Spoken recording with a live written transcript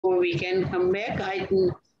we can come back.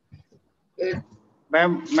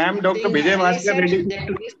 Ma'am, Dr. Vijay Bhaskar Reddy.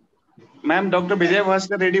 Ma'am, Dr. Vijay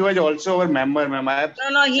Bhaskar Reddy was also our member, ma'am. I have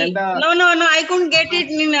no, I couldn't get it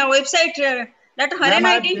in a website. That Haran,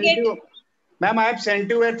 I didn't get it. Ma'am, I have sent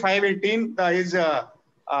you at 518 his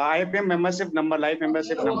IPM membership number, live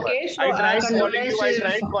membership number. So I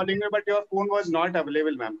tried calling you, but your phone was not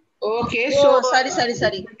available, ma'am. Okay, so sorry.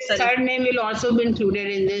 Third name will also be included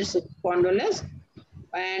in this condolence,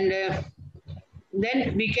 and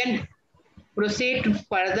then we can proceed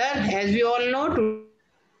further. As we all know,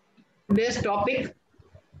 today's topic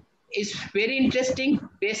is very interesting,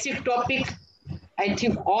 basic topic. I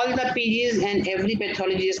think all the PGs and every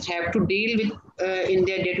pathologist have to deal with in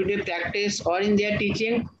their day-to-day practice or in their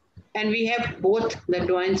teaching. And we have both the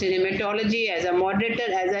doyens in hematology as a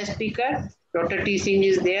moderator, as a speaker. Dr. T. Singh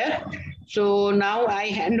is there. So now I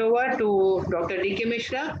hand over to Dr. D.K.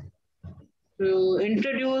 Mishra to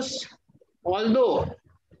introduce, although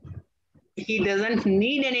he doesn't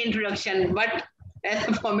need an introduction, but as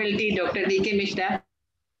a formality, Dr. D.K. Mishra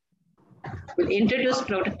will introduce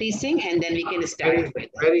Dr. T. Singh and then we can start.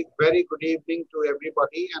 Very good evening to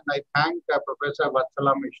everybody, and I thank Professor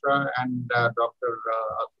Vatsala Mishra and Dr.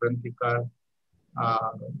 Asrantika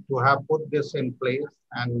to have put this in place,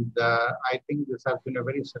 and I think this has been a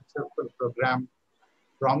very successful program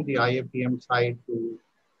from the IAPM side to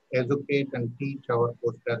educate and teach our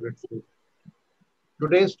postgraduate students.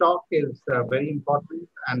 Today's talk is very important,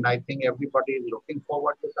 and I think everybody is looking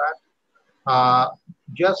forward to that.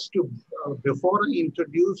 Before I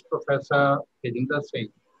introduce Professor Tejinder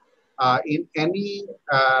Singh, in any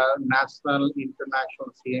national,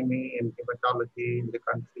 international CME in hematology in the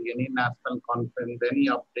country, any national conference, any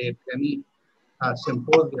update, any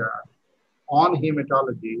symposia on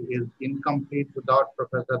hematology is incomplete without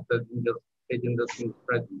Professor Tejinder Singh's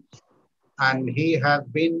presence. And he has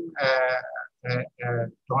been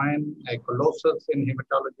a colossus in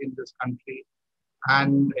hematology in this country,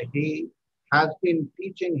 and he has been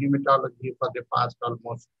teaching hematology for the past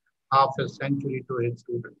almost half a century to his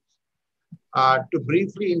students. To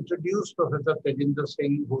briefly introduce Professor Tejinder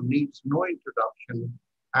Singh, who needs no introduction,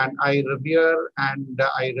 and I revere and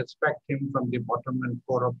I respect him from the bottom and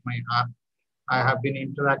core of my heart. I have been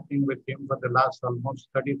interacting with him for the last almost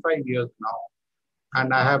 35 years now,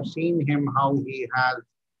 and I have seen him how he has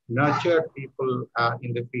nurtured people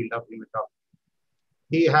in the field of hematology.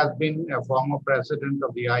 He has been a former president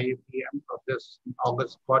of the IAPM of this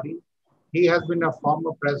august body. He has been a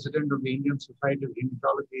former president of the Indian Society of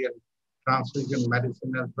Hematology and Transfusion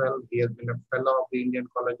Medicine as well. He has been a fellow of the Indian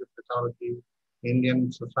College of Pathology,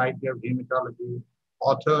 Indian Society of Hematology,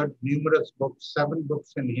 authored numerous books, 7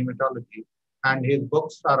 books in hematology, and his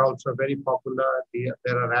books are also very popular.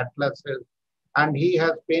 There are atlases, and he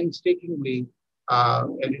has painstakingly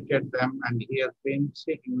edited them, and he has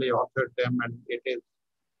painstakingly authored them, and it is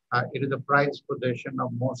a prized possession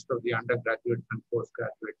of most of the undergraduates and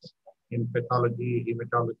postgraduates in pathology,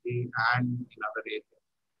 hematology, and in other areas.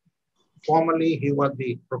 Formerly, he was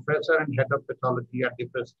the professor and head of pathology at the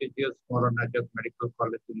prestigious Moderator Medical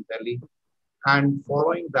College in Delhi. And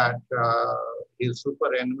following that, his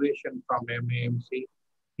superannuation from MAMC,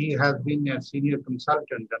 he has been a senior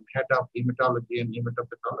consultant and head of hematology and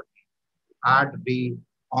hematopathology at the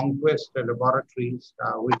Onquest Laboratories,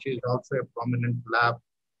 which is also a prominent lab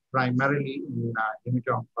primarily in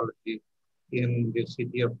hemato-oncology in the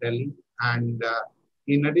city of Delhi. And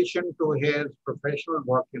in addition to his professional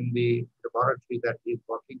work in the laboratory that he's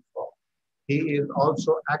working for, he is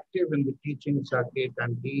also active in the teaching circuit,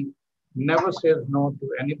 and he never says no to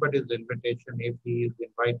anybody's invitation if he is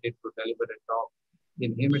invited to deliver a talk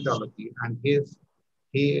in hematology. And his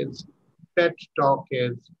TED talk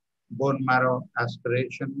is bone marrow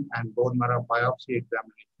aspiration and bone marrow biopsy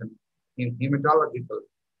examination in hematological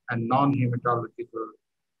and non-hematological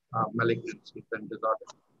malignancies and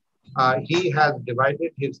disorders. He has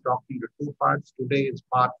divided his talk into 2 parts. Today is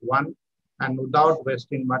part 1. And without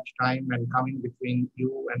wasting much time and coming between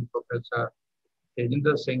you and Professor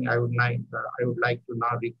Tejinder Singh, I would like to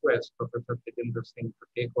now request Professor Tejinder Singh to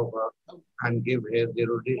take over and give his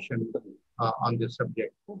erudition on this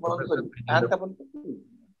subject.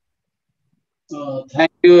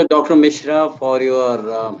 Thank you, Dr. Mishra, for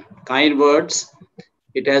your kind words.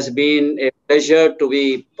 It has been a pleasure to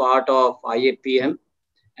be part of IAPM,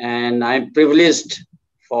 and I'm privileged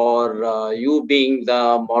for you being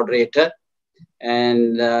the moderator,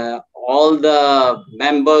 and all the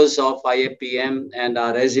members of IAPM and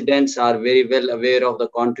our residents are very well aware of the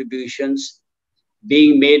contributions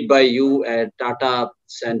being made by you at Tata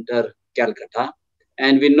Center, Calcutta.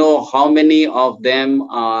 And we know how many of them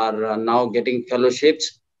are now getting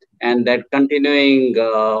fellowships and that continuing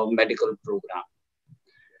medical program.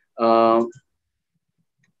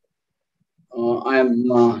 I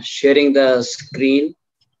am sharing the screen.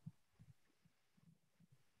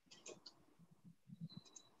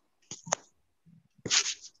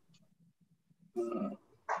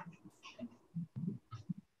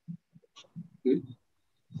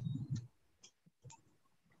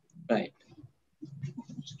 Right.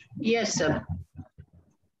 Yes, sir.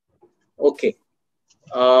 Okay.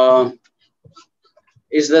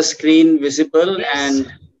 Is the screen visible? Yes.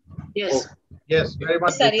 And yes. okay. Yes, very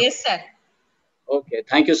much. Yes, sir. Yes, sir. Okay.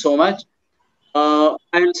 Thank you so much.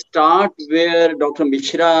 I'll start where Dr.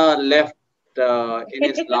 Mishra left in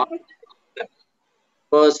his last.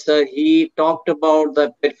 Because he talked about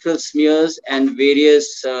the peripheral smears and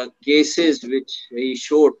various cases which he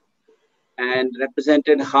showed and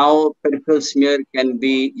represented how peripheral smear can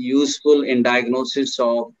be useful in diagnosis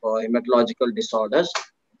of hematological disorders.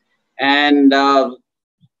 And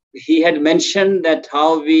he had mentioned that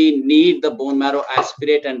how we need the bone marrow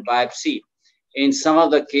aspirate and biopsy in some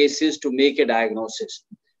of the cases to make a diagnosis.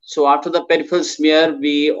 So after the peripheral smear,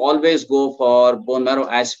 we always go for bone marrow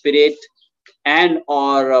aspirate and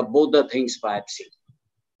or both the things biopsy.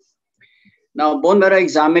 Now, bone marrow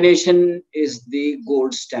examination is the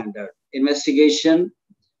gold standard investigation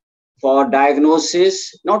for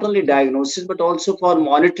diagnosis, not only diagnosis, but also for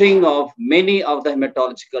monitoring of many of the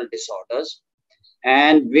hematological disorders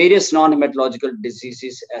and various non-hematological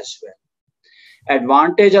diseases as well.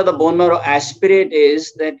 Advantage of the bone marrow aspirate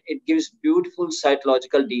is that it gives beautiful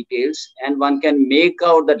cytological details and one can make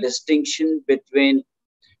out the distinction between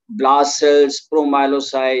blast cells,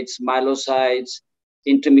 promyelocytes, myelocytes,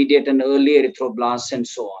 intermediate and early erythroblasts, and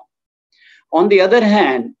so on. On the other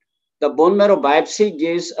hand, the bone marrow biopsy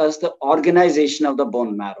gives us the organization of the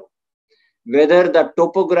bone marrow, whether the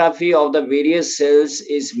topography of the various cells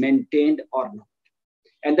is maintained or not.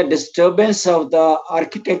 And the disturbance of the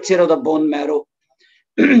architecture of the bone marrow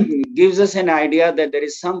gives us an idea that there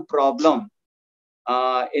is some problem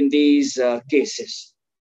in these cases.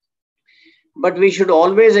 But we should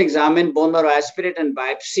always examine bone marrow aspirate and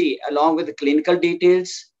biopsy along with the clinical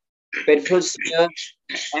details, peripheral smear,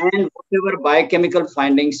 and whatever biochemical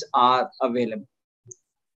findings are available.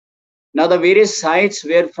 Now, the various sites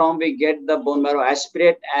where from we get the bone marrow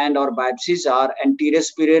aspirate and or biopsies are anterior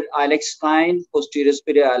superior iliac spine, posterior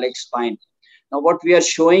superior iliac spine. Now, what we are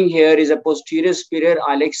showing here is a posterior superior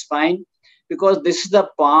iliac spine because this is the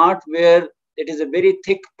part where it is a very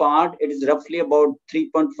thick part. It is roughly about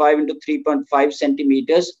 3.5 into 3.5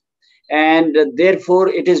 centimeters. And therefore,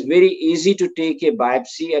 it is very easy to take a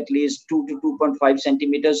biopsy at least 2 to 2.5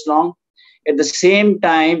 centimeters long. At the same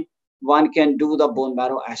time, one can do the bone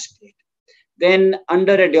marrow aspirate. Then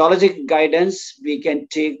under radiologic guidance, we can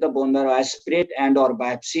take the bone marrow aspirate and or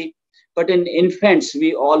biopsy. But in infants,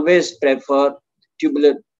 we always prefer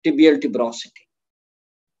tibial tuberosity.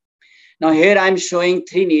 Now here I'm showing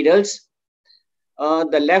 3 needles.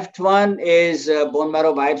 The left one is a bone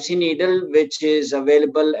marrow biopsy needle, which is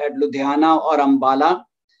available at Ludhiana or Ambala.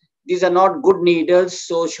 These are not good needles,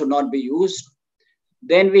 so should not be used.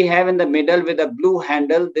 Then we have in the middle with a blue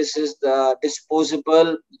handle, this is the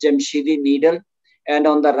disposable Jamshidi needle. And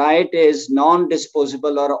on the right is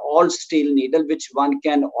non-disposable or all steel needle, which one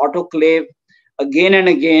can autoclave again and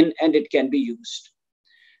again, and it can be used.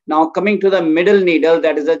 Now coming to the middle needle,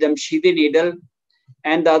 that is the Jamshidi needle.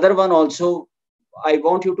 And the other one also, I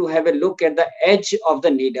want you to have a look at the edge of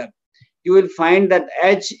the needle. You will find that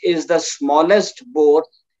edge is the smallest bore,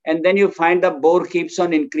 and then you find the bore keeps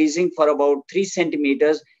on increasing for about 3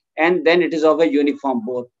 centimeters, and then it is of a uniform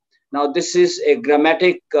bore. Now this is a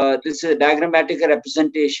diagrammatic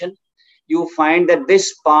representation. You find that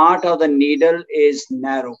this part of the needle is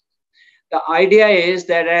narrow. The idea is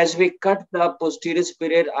that as we cut the posterior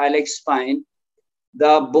superior iliac spine,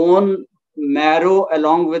 the bone marrow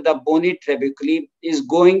along with the bony trabeculae is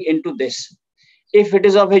going into this. If it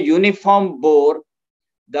is of a uniform bore,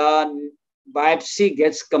 the biopsy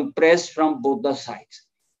gets compressed from both the sides.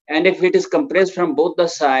 And if it is compressed from both the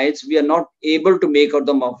sides, we are not able to make out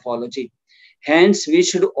the morphology. Hence, we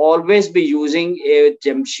should always be using a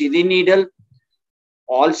Jamshidi needle,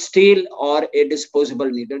 all steel, or a disposable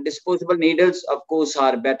needle. Disposable needles, of course,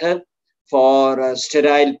 are better for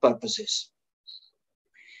sterile purposes.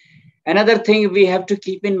 Another thing we have to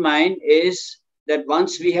keep in mind is that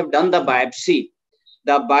once we have done the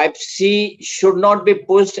biopsy should not be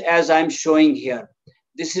pushed as I'm showing here.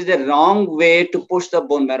 This is the wrong way to push the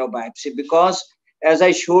bone marrow biopsy because as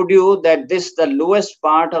I showed you that the lowest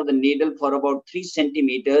part of the needle for about 3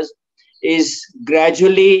 centimeters is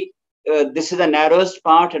gradually, this is the narrowest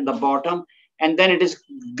part at the bottom, and then it is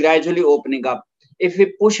gradually opening up. If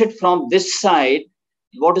we push it from this side,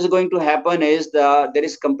 what is going to happen is there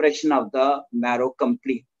is compression of the marrow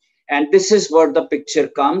complete. And this is what the picture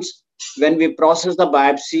comes when we process the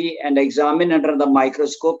biopsy and examine under the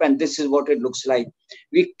microscope, and this is what it looks like.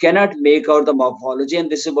 We cannot make out the morphology,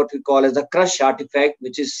 and this is what we call as the crush artifact,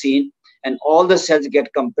 which is seen, and all the cells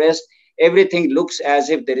get compressed. Everything looks as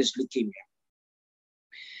if there is leukemia.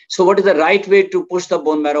 So what is the right way to push the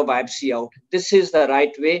bone marrow biopsy out? This is the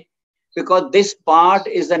right way, because this part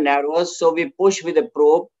is the narrowest. So we push with a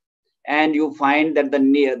probe, and you find that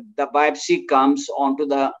the biopsy comes onto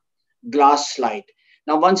the glass slide.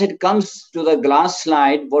 Now, once it comes to the glass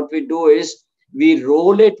slide, what we do is we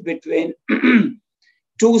roll it between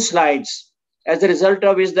two slides. As a result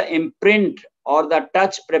of which, the imprint or the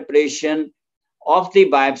touch preparation of the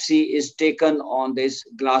biopsy is taken on this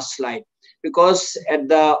glass slide, because at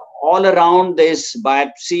the all around this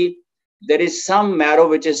biopsy there is some marrow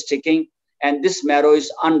which is sticking, and this marrow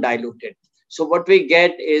is undiluted. So what we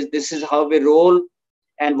get is, this is how we roll,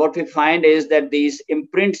 and what we find is that these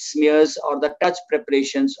imprint smears or the touch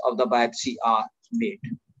preparations of the biopsy are made.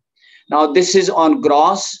 Now this is on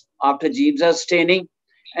gross after Giemsa staining,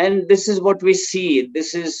 and this is what we see.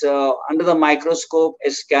 This is under the microscope,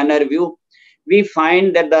 a scanner view. We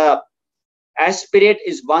find that the aspirate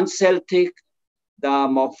is 1 cell thick. The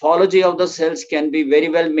morphology of the cells can be very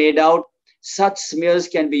well made out. Such smears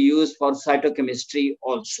can be used for cytochemistry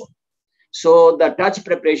also. So the touch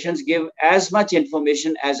preparations give as much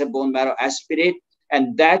information as a bone marrow aspirate,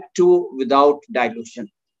 and that too without dilution.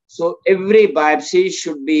 So every biopsy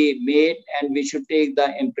should be made, and we should take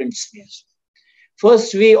the imprint smears.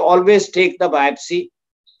 First, we always take the biopsy,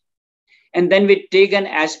 and then we take an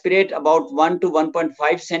aspirate about 1 to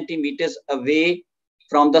 1.5 centimeters away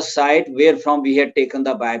from the site where from we had taken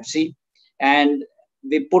the biopsy, and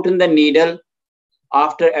we put in the needle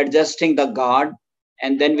after adjusting the guard,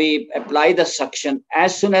 and then we apply the suction.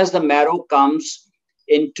 As soon as the marrow comes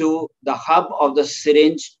into the hub of the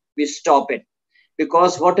syringe, we stop it,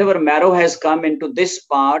 because whatever marrow has come into this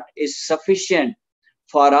part is sufficient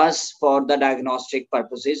for us for the diagnostic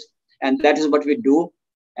purposes, and that is what we do.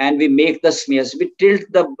 And we make the smears. We tilt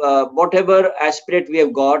the whatever aspirate we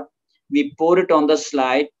have got, we pour it on the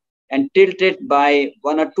slide and tilt it by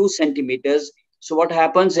 1 or 2 centimeters. So what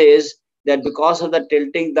happens is that because of the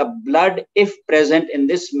tilting, the blood, if present in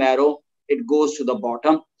this marrow, it goes to the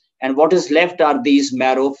bottom, and what is left are these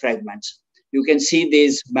marrow fragments. You can see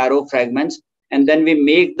these marrow fragments, and then we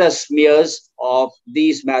make the smears of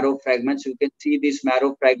these marrow fragments. You can see these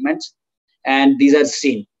marrow fragments, and these are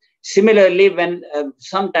seen. Similarly, when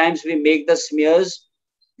sometimes we make the smears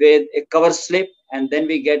with a cover slip, and then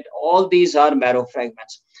we get all these are marrow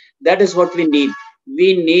fragments. That is what we need.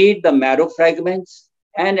 We need the marrow fragments,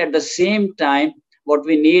 and at the same time, what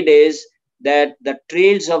we need is that the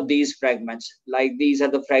trails of these fragments, like these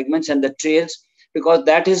are the fragments and the trails, because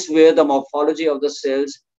that is where the morphology of the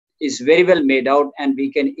cells is very well made out, and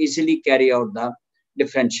we can easily carry out the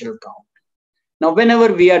differential count. Now,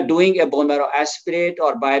 whenever we are doing a bone marrow aspirate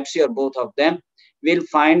or biopsy or both of them, we'll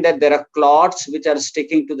find that there are clots which are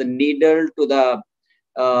sticking to the needle, to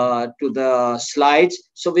the slides.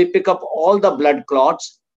 So we pick up all the blood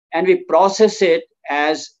clots and we process it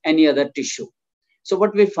as any other tissue. So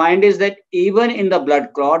what we find is that even in the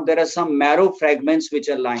blood clot, there are some marrow fragments which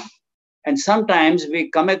are lying. And sometimes we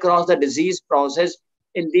come across the disease process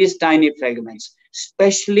in these tiny fragments,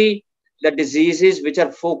 especially the diseases which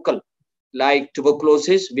are focal, like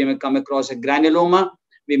tuberculosis. We may come across a granuloma.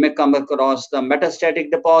 We may come across the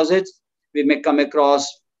metastatic deposits. We may come across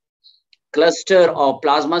cluster of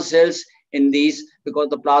plasma cells in these, because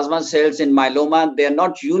the plasma cells in myeloma, they are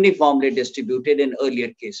not uniformly distributed in earlier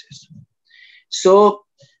cases. So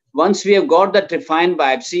once we have got the refined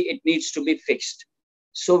biopsy, it needs to be fixed.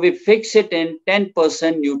 So we fix it in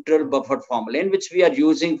 10% neutral buffered formalin, which we are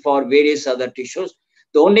using for various other tissues.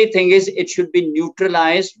 The only thing is it should be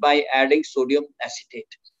neutralized by adding sodium acetate.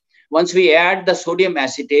 Once we add the sodium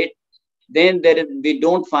acetate, then we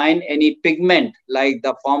don't find any pigment like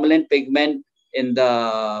the formalin pigment in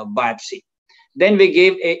the biopsy. Then we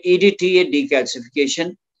give a EDTA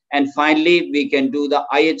decalcification, and finally we can do the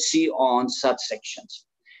IHC on such sections.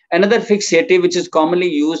 Another fixative which is commonly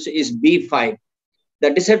used is B5.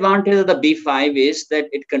 The disadvantage of the B5 is that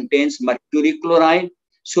it contains mercury chloride,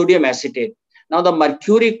 sodium acetate. Now the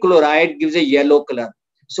mercury chloride gives a yellow color.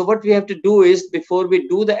 So what we have to do is, before we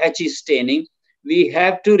do the HE staining, we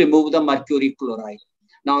have to remove the mercury chloride.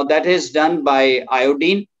 Now that is done by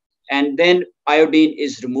iodine, and then iodine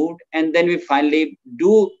is removed, and then we finally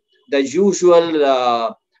do the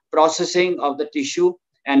usual processing of the tissue,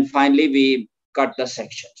 and finally we cut the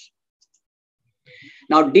sections.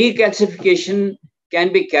 Now, decalcification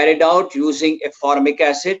can be carried out using a formic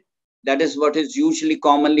acid. That is what is usually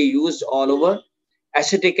commonly used all over.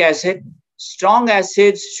 Acetic acid. Strong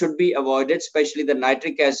acids should be avoided, especially the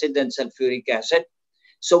nitric acid and sulfuric acid.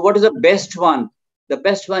 So what is the best one? The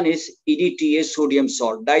best one is EDTA, sodium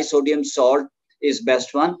salt. Disodium salt is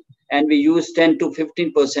best one. And we use 10 to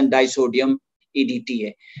 15% disodium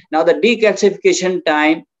EDTA. Now the decalcification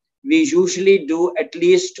time, we usually do at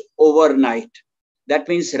least overnight. That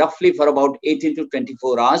means roughly for about 18 to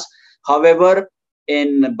 24 hours. However,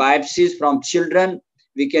 in biopsies from children,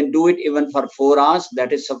 we can do it even for 4 hours.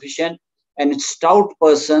 That is sufficient. And in stout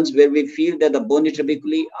persons where we feel that the bony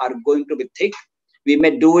trabeculae are going to be thick, we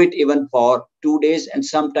may do it even for 2 days and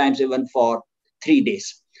sometimes even for 3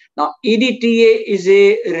 days. Now, EDTA is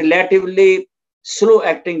a relatively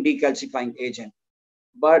slow-acting decalcifying agent,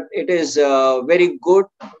 but it is very good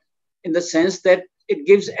in the sense that it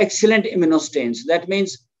gives excellent immunostains. That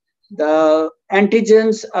means the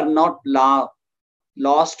antigens are not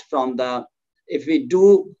lost from the, if we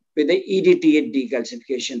do with the EDTA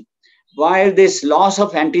decalcification. While this loss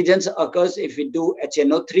of antigens occurs if we do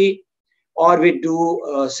HNO3 or we do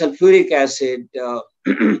sulfuric acid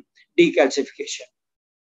decalcification.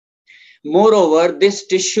 Moreover, this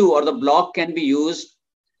tissue or the block can be used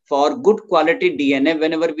for good quality DNA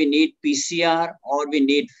whenever we need PCR or we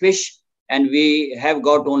need fish and we have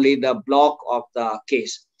got only the block of the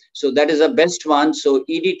case. So that is the best one. So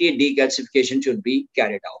EDTA decalcification should be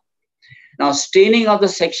carried out. Now, staining of the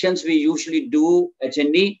sections, we usually do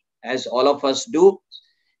HNE, as all of us do.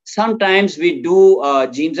 Sometimes we do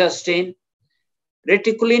Ginza stain.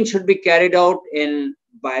 Reticulin should be carried out in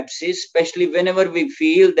biopsies, especially whenever we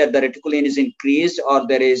feel that the reticulin is increased or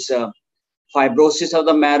there is fibrosis of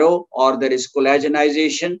the marrow or there is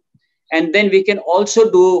collagenization. And then we can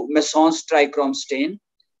also do Masson's trichrome stain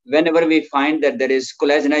whenever we find that there is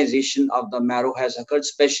collagenization of the marrow has occurred,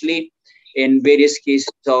 especially in various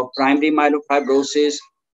cases of primary myelofibrosis,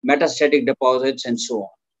 metastatic deposits, and so on.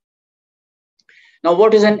 Now,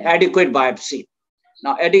 what is an adequate biopsy?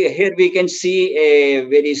 Now, here we can see a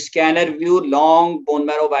very scanner view, long bone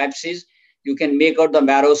marrow biopsies. You can make out the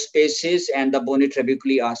marrow spaces and the bony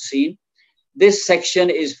trabeculae are seen. This section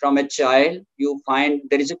is from a child. You find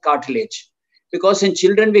there is a cartilage. Because in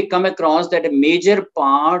children, we come across that a major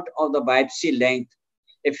part of the biopsy length,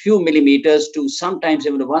 a few millimeters to sometimes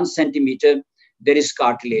even 1 centimeter, there is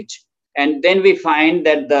cartilage. And then we find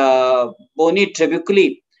that the bony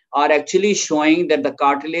trabeculae are actually showing that the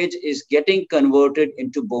cartilage is getting converted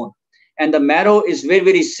into bone. And the marrow is very,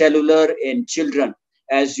 very cellular in children,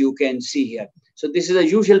 as you can see here. So this is a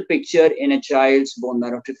usual picture in a child's bone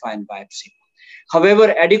marrow trifine biopsy.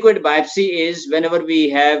 However, adequate biopsy is whenever we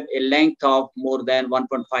have a length of more than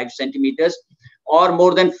 1.5 centimeters or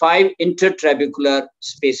more than 5 intertrabecular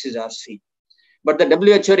spaces are seen. But the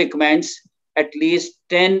WHO recommends at least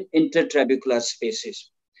 10 intertrabecular spaces.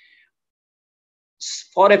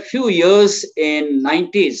 For a few years in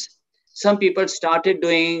 90s, some people started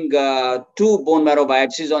doing 2 bone marrow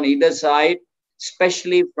biopsies on either side,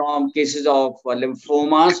 especially from cases of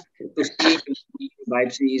lymphomas to see if the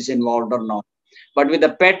biopsy is involved or not. But with the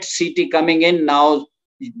PET CT coming in now,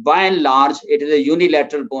 by and large, it is a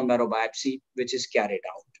unilateral bone marrow biopsy which is carried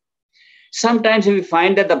out. Sometimes we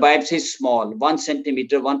find that the biopsy is small, 1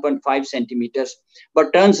 centimeter, 1.5 centimeters,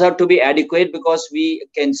 but turns out to be adequate because we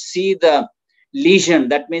can see the lesion.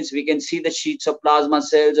 That means we can see the sheets of plasma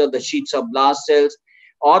cells or the sheets of blast cells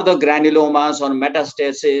or the granulomas or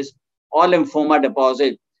metastasis or lymphoma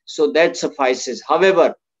deposit. So that suffices.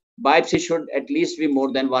 However, biopsy should at least be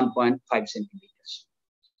more than 1.5 centimeters.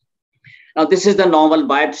 Now, this is the normal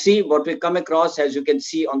biopsy. What we come across, as you can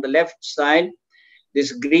see on the left side,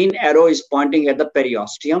 this green arrow is pointing at the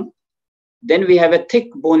periosteum. Then we have a thick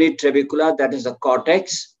bony trabecula, that is the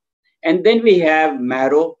cortex. And then we have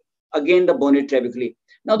marrow, again the bony trabeculae.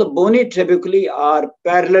 Now the bony trabeculae are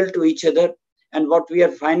parallel to each other, and what we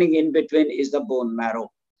are finding in between is the bone marrow,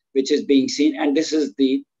 which is being seen, and this is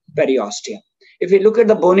the periosteum. If you look at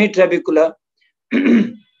the bony trabecula,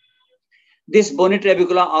 this bony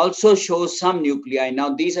trabecula also shows some nuclei.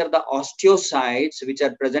 Now these are the osteocytes which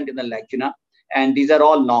are present in the lacuna, and these are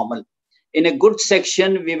all normal. In a good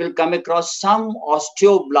section, we will come across some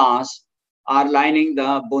osteoblasts are lining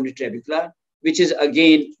the bony trabecula, which is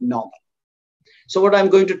again normal. So what I'm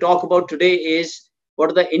going to talk about today is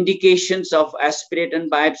what are the indications of aspirate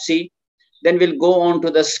and biopsy. Then we'll go on to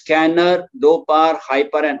the scanner, Doppler,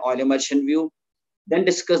 hyper, and oil immersion view. Then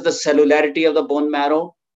discuss the cellularity of the bone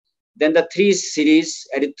marrow. Then the 3 series,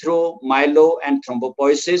 erythro, myelo, and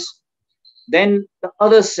thrombopoiesis. Then the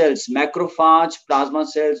other cells, macrophage, plasma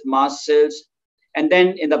cells, mast cells, and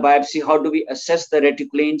then in the biopsy, how do we assess the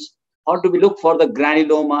reticulins? How do we look for the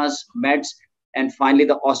granulomas, mets, and finally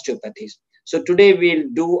the osteopathies? So today we'll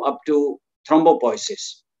do up to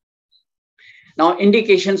thrombopoiesis. Now,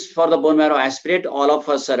 indications for the bone marrow aspirate, all of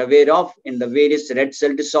us are aware of in the various red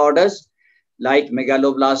cell disorders like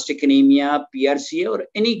megaloblastic anemia, PRCA, or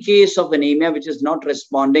any case of anemia which is not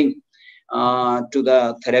responding to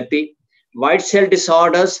the therapy. White cell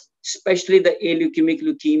disorders, especially the aleukemic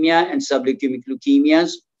leukemia and subleukemic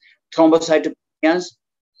leukemias, thrombocytopenias,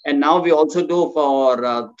 and now we also do for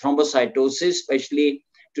thrombocytosis, especially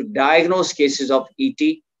to diagnose cases of ET,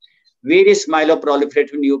 various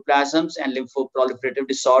myeloproliferative neoplasms and lymphoproliferative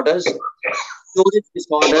disorders, storage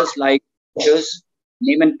disorders like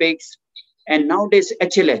Niemann-Pick's, and nowadays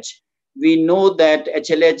HLH. We know that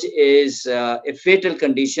HLH is a fatal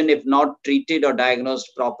condition if not treated or diagnosed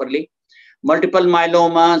properly. Multiple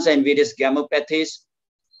myelomas and various gammopathies,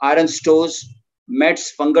 iron stores,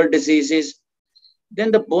 METs, fungal diseases.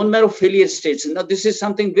 Then the bone marrow failure states. Now, this is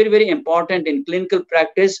something very, very important in clinical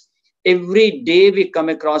practice. Every day we come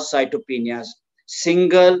across cytopenias,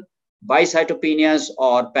 single, bicytopenias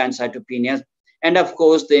or pancytopenias, and of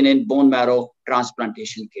course, then in bone marrow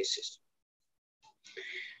transplantation cases.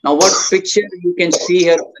 Now, what picture you can see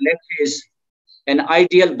here on the left is an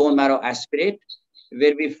ideal bone marrow aspirate,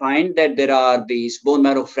 where we find that there are these bone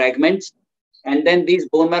marrow fragments, and then these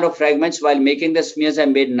bone marrow fragments, while making the smears, have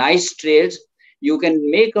made nice trails. You can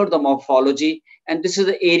make out the morphology, and this is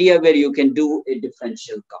the area where you can do a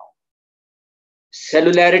differential count.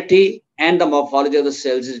 Cellularity and the morphology of the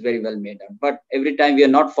cells is very well made out, but every time we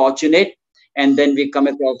are not fortunate, and then we come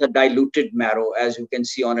across a diluted marrow, as you can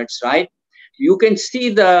see on its right. You can see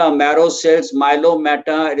the marrow cells,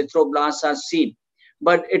 myelomata, erythroblasts are seen,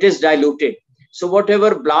 but it is diluted. So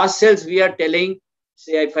whatever blast cells we are telling,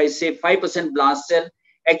 say if I say 5% blast cell,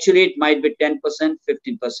 actually it might be 10%, 15%.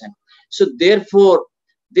 So therefore,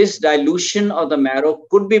 this dilution of the marrow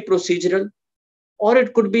could be procedural, or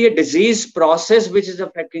it could be a disease process which is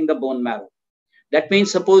affecting the bone marrow. That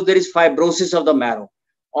means suppose there is fibrosis of the marrow,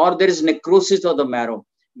 or there is necrosis of the marrow.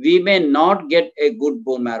 We may not get a good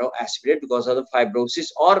bone marrow aspirate because of the fibrosis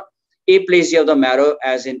or aplasia of the marrow,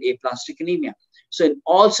 as in aplastic anemia. So in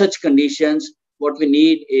all such conditions, what we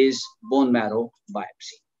need is bone marrow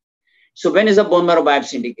biopsy. So when is a bone marrow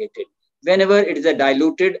biopsy indicated? Whenever it is a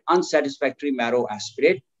diluted, unsatisfactory marrow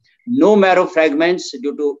aspirate, no marrow fragments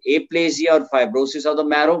due to aplasia or fibrosis of the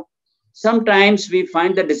marrow. Sometimes we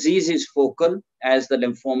find the disease is focal, as the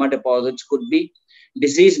lymphoma deposits could be.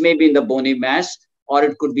 Disease may be in the bony mass, or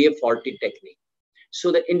it could be a faulty technique.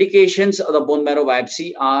 So the indications of the bone marrow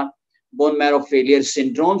biopsy are bone marrow failure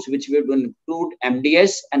syndromes, which will include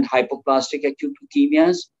MDS and hypoplastic acute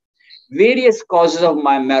leukemias, various causes of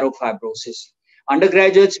marrow fibrosis.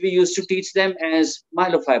 Undergraduates, we used to teach them as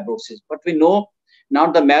myelofibrosis, but we know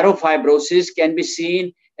now the marrow fibrosis can be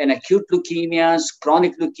seen in acute leukemias,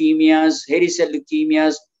 chronic leukemias, hairy cell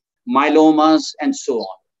leukemias, myelomas, and so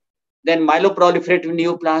on. Then myeloproliferative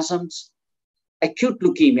neoplasms, acute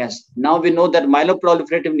leukemias. Now we know that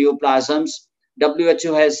myeloproliferative neoplasms,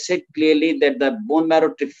 WHO has said clearly that the bone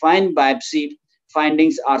marrow triphyine biopsy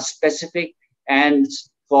findings are specific, and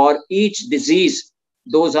for each disease,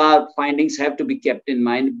 those findings have to be kept in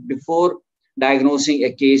mind before diagnosing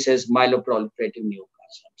a case as myeloproliferative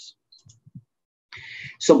neoplasms.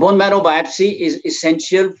 So bone marrow biopsy is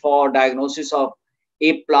essential for diagnosis of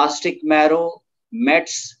aplastic marrow,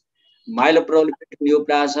 METs, myeloproliferative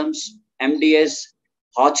neoplasms, MDS,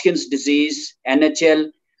 Hodgkin's disease,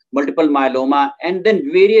 NHL, multiple myeloma, and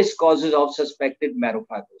then various causes of suspected marrow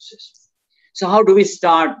fibrosis. So how do we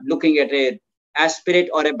start looking at an aspirate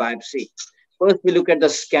or a biopsy? First, we look at the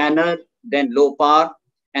scanner, then low power,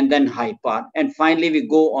 and then high power. And finally, we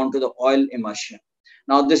go on to the oil immersion.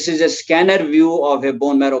 Now, this is a scanner view of a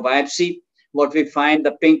bone marrow biopsy. What we find,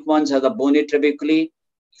 the pink ones are the bony trabeculae,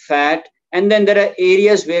 fat, and then there are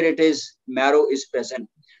areas where marrow is present.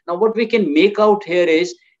 Now, what we can make out here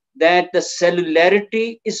is that the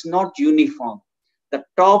cellularity is not uniform. The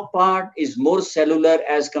top part is more cellular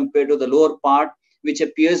as compared to the lower part, which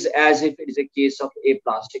appears as if it is a case of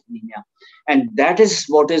aplastic anemia. And that is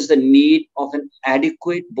what is the need of an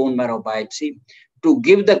adequate bone marrow biopsy to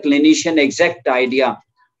give the clinician exact idea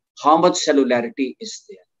how much cellularity is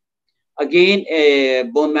there. Again, a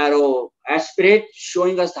bone marrow aspirate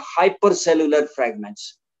showing us the hypercellular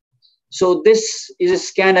fragments. So this is a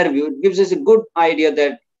scanner view. It gives us a good idea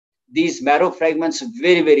that these marrow fragments are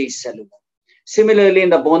very, very cellular. Similarly,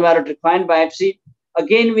 in the bone marrow triphyine biopsy,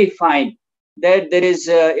 again we find that it is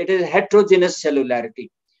heterogeneous cellularity.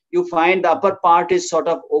 you find the upper part is sort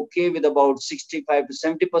of okay with about 65 to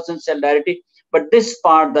 70% cellularity. But this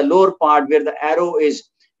part, the lower part where the arrow is,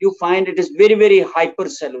 you find it is very, very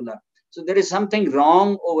hypercellular. So there is something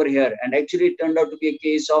wrong over here. And actually it turned out to be a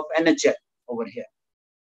case of NHL over here.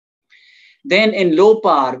 Then in low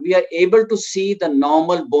power, we are able to see the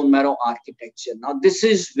normal bone marrow architecture. Now, this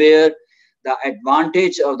is where the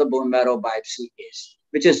advantage of the bone marrow biopsy is,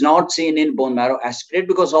 which is not seen in bone marrow aspirate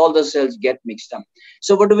because all the cells get mixed up.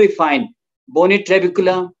 So what do we find? Bony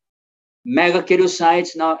trabecula,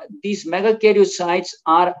 megakaryocytes. Now, these megakaryocytes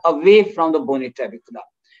are away from the bony trabecula.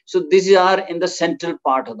 So these are in the central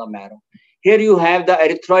part of the marrow. Here you have the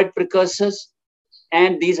erythroid precursors,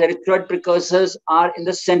 and these erythroid precursors are in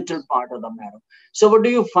the central part of the marrow. So what do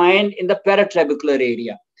you find in the paratrabecular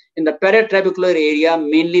area? In the paratrabecular area,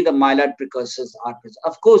 mainly the myeloid precursors are present.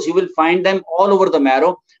 Of course, you will find them all over the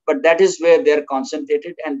marrow, but that is where they are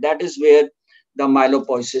concentrated, and that is where the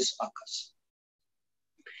myelopoiesis occurs.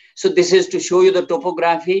 So this is to show you the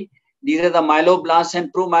topography. These are the myeloblasts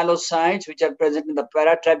and promyelocytes, which are present in the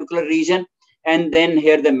paratrabecular region. And then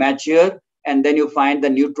here they mature, and then you find the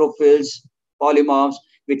neutrophils, polymorphs,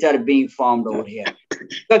 which are being formed over here.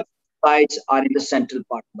 The sites are in the central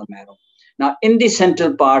part of the marrow. Now, in the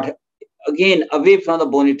central part, again, away from the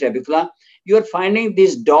bony trabecula, you are finding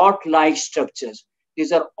these dot-like structures.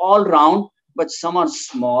 These are all round, but some are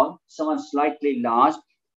small, some are slightly large.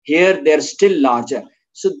 Here, they're still larger.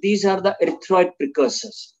 So these are the erythroid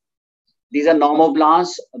precursors. These are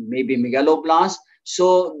normoblasts, maybe megaloblasts.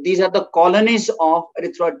 So these are the colonies of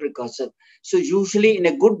erythroid precursors. So usually in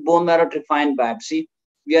a good bone marrow refined biopsy,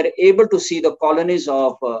 we are able to see the colonies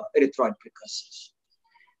of erythroid precursors.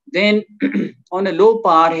 Then on a low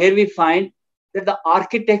power, here we find that the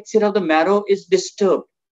architecture of the marrow is disturbed.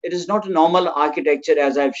 It is not a normal architecture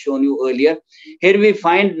as I've shown you earlier. Here we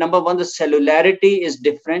find, number one, the cellularity is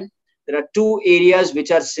different. There are two areas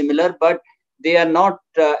which are similar, but they are not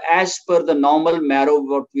as per the normal marrow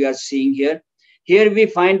what we are seeing here. Here we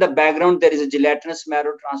find the background, there is a gelatinous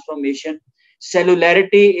marrow transformation.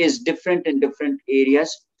 Cellularity is different in different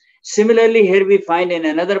areas. Similarly, here we find in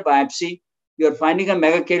another biopsy, you are finding a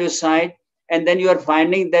megakaryocyte, and then you are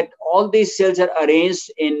finding that all these cells are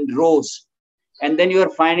arranged in rows. And then you are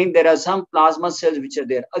finding there are some plasma cells which are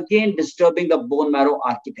there, again disturbing the bone marrow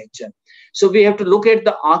architecture. So we have to look at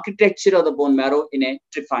the architecture of the bone marrow in a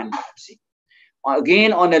refined biopsy.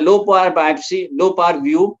 Again, on a low power biopsy, low power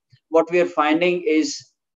view, what we are finding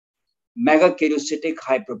is megakaryocytic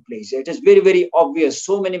hyperplasia. It is very, very obvious.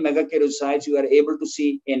 So many megakaryocytes you are able to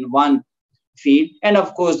see in one field. And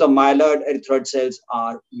of course, the myeloid erythroid cells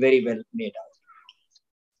are very well made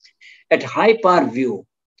out. At high power view,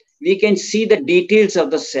 we can see the details of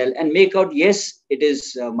the cell and make out, yes, it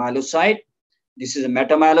is a myelocyte. This is a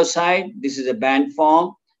metamyelocyte. This is a band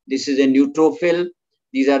form. This is a neutrophil.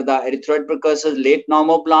 These are the erythroid precursors, late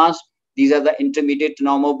normoblasts. These are the intermediate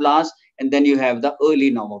normoblasts. And then you have the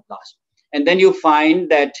early normoblasts. And then you find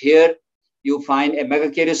that here you find a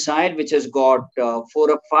megakaryocyte which has got 4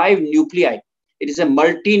 or 5 nuclei. It is a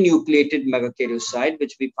multi-nucleated megakaryocyte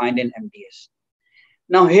which we find in MDS.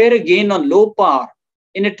 Now here again on low power,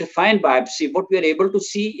 in a refined biopsy, what we are able to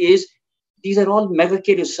see is these are all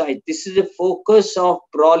megakaryocytes. This is a focus of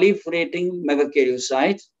proliferating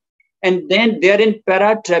megakaryocytes. And then they are in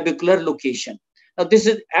paratrabecular location. Now this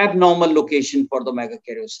is abnormal location for the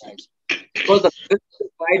megakaryocytes, because the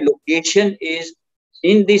specified location is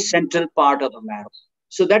in the central part of the marrow.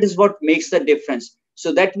 So that is what makes the difference.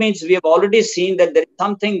 So that means we have already seen that there is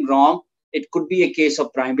something wrong. It could be a case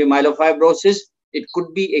of primary myelofibrosis. It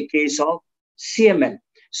could be a case of CML.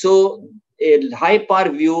 So a high power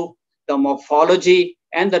view, the morphology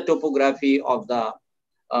and the topography of the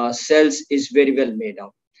cells is very well made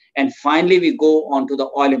out. And finally, we go on to the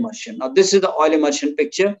oil immersion. Now, this is the oil immersion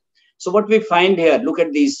picture. So what we find here, look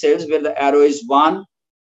at these cells where the arrow is 1,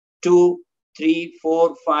 2, 3,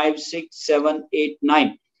 4, 5, 6, 7, 8,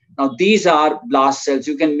 9. Now, these are blast cells.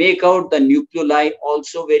 You can make out the nucleoli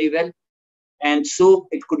also very well. And so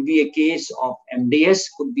it could be a case of MDS,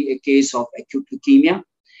 could be a case of acute leukemia.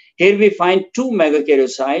 Here we find 2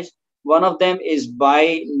 megakaryocytes. One of them is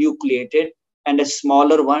binucleated and a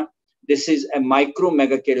smaller one. This is a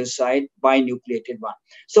micromegakaryocyte, binucleated one.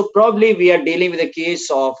 So probably we are dealing with a case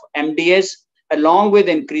of MDS along with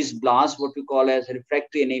increased blast, what we call as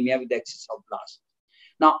refractory anemia with excess of blast.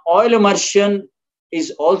 Now, oil immersion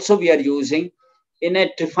is also we are using in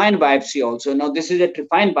a refined biopsy also. Now, this is a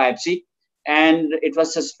refined biopsy, and it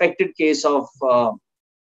was suspected case of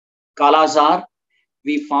Kala-Azar.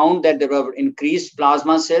 We found that there were increased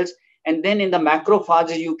plasma cells, and then in the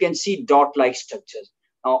macrophages, you can see dot-like structures.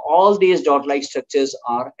 Now, all these dot-like structures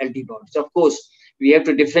are LD dots. Of course, we have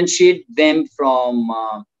to differentiate them from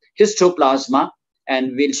histoplasma,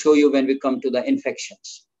 and we'll show you when we come to the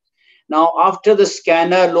infections. Now, after the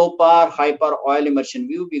scanner, low power, high power oil immersion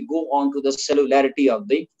view, we go on to the cellularity of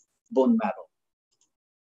the bone marrow.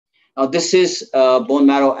 Now, this is bone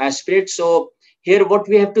marrow aspirate. So here what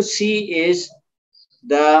we have to see is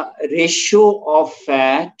the ratio of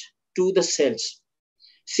fat to the cells.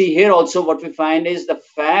 See here also what we find is the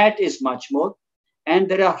fat is much more and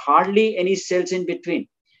there are hardly any cells in between.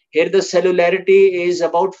 Here the cellularity is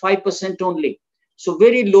about 5% only. So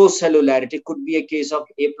very low cellularity, could be a case of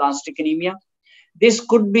aplastic anemia. This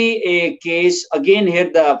could be a case, again here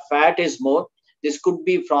the fat is more. This could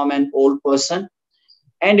be from an old person.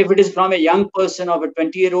 And if it is from a young person of a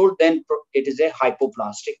 20-year-old, then it is a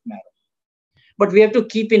hypoplastic marrow. But we have to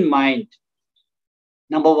keep in mind,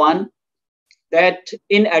 number one, that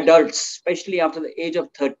in adults, especially after the age of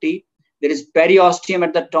 30, there is periosteum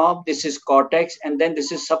at the top, this is cortex, and then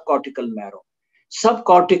this is subcortical marrow.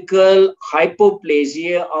 Subcortical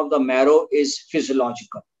hypoplasia of the marrow is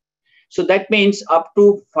physiological. So that means up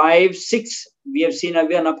to 5, 6, we have seen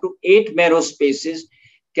even up to 8 marrow spaces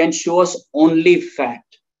can show us only fat.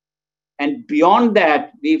 And beyond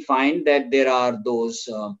that, we find that there are those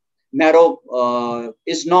marrow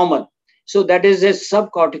is normal. So that is a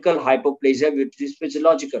subcortical hypoplasia, which is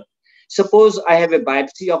physiological. Suppose I have a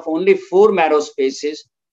biopsy of only 4 marrow spaces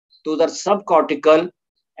to the subcortical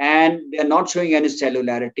and they are not showing any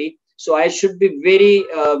cellularity. So I should be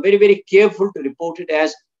very careful to report it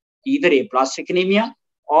as either aplastic anemia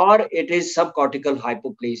or it is subcortical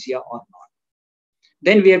hypoplasia or not.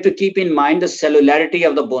 Then we have to keep in mind the cellularity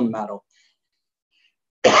of the bone marrow.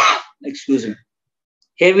 Excuse me.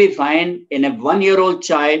 Here we find in a 1-year-old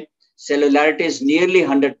child, cellularity is nearly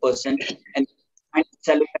 100% and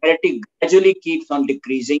cellularity gradually keeps on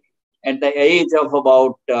decreasing. At the age of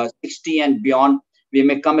about 60 and beyond, we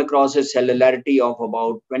may come across a cellularity of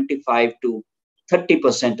about 25 to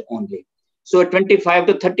 30% only. So a 25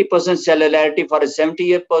 to 30% cellularity for a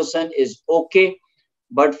 70-year person is okay,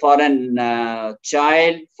 but for a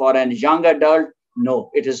child, for a young adult, no,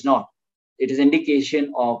 it is not. It is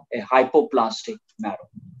indication of a hypoplastic marrow.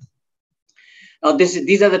 Now,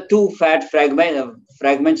 these are the 2 fat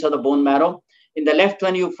fragments of the bone marrow. In the left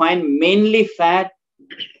one, you find mainly fat.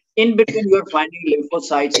 In between, you are finding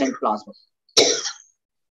lymphocytes and plasma.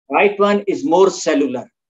 Right one is more cellular.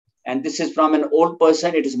 And this is from an old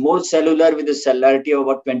person. It is more cellular with a cellularity of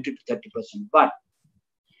about 20 to 30%. But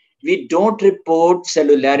we don't report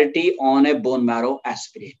cellularity on a bone marrow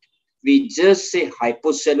aspirate. We just say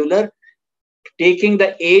hypocellular, taking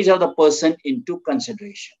the age of the person into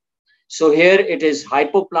consideration. So here it is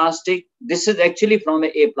hypoplastic. This is actually from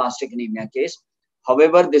an aplastic anemia case.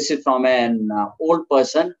 However, this is from an old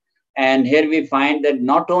person. And here we find that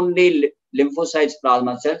not only lymphocytes,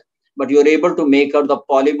 plasma cells, but you're able to make out the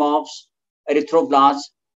polymorphs, erythroblasts,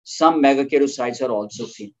 some megakaryocytes are also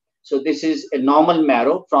seen. So this is a normal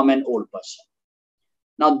marrow from an old person.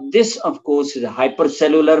 Now this, of course, is a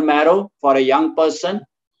hypercellular marrow for a young person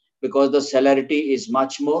because the cellularity is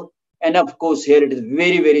much more. And of course, here it is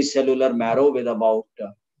very cellular marrow with about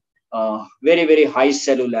very high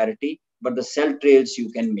cellularity, but the cell trails you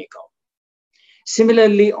can make out.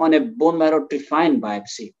 Similarly, on a bone marrow trephine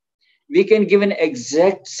biopsy, we can give an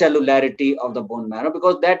exact cellularity of the bone marrow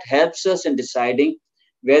because that helps us in deciding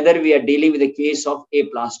whether we are dealing with a case of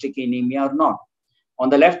aplastic anemia or not. On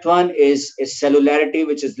the left one is a cellularity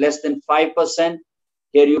which is less than 5%.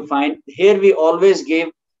 Here you find, here we always give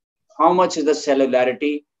how much is the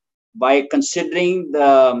cellularity by considering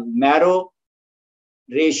the marrow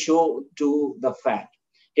ratio to the fat.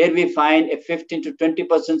 Here we find a 15 to 20%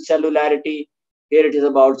 cellularity. Here it is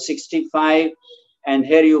about 65. And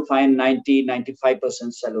here you find 90-95%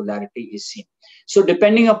 cellularity is seen. So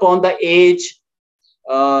depending upon the age,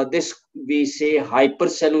 this we say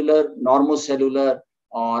hypercellular, normocellular,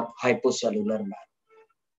 or hypocellular marrow.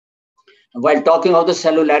 While talking of the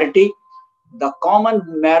cellularity, the common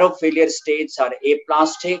marrow failure states are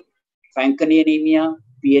aplastic, Fanconi anemia,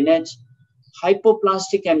 PNH,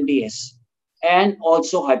 hypoplastic MDS, and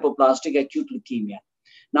also hypoplastic acute leukemia.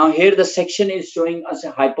 Now here the section is showing us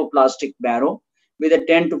a hypoplastic marrow with a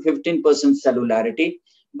 10 to 15% cellularity.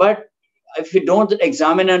 But if we don't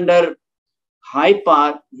examine under high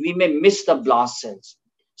power, we may miss the blast cells.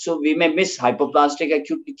 So we may miss hypoplastic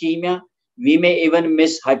acute leukemia. We may even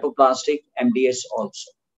miss hypoplastic MDS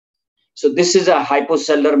also. So this is a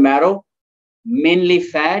hypocellular marrow, mainly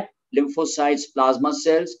fat, lymphocytes, plasma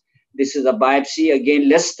cells. This is a biopsy, again,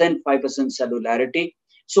 less than 5% cellularity.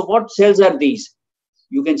 So what cells are these?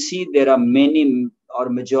 You can see there are many or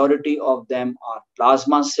majority of them are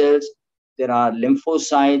plasma cells, there are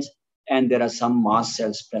lymphocytes, and there are some mast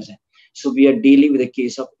cells present. So we are dealing with a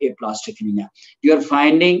case of aplastic anemia. You are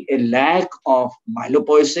finding a lack of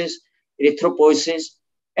myelopoiesis, erythropoiesis,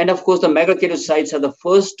 and of course the megakaryocytes are the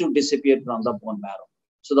first to disappear from the bone marrow.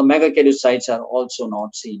 So the megakaryocytes are also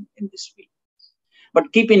not seen in this way.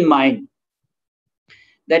 But keep in mind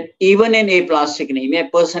that even in aplastic anemia, a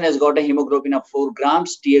person has got a hemoglobin of 4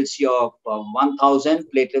 grams, TLC of 1,000,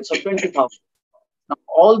 platelets of 20,000. Now,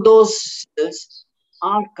 all those cells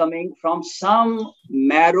are coming from some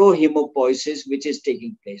marrow hemopoiesis which is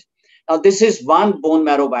taking place. Now, this is one bone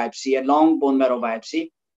marrow biopsy, a long bone marrow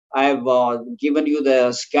biopsy. I have given you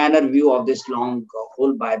the scanner view of this long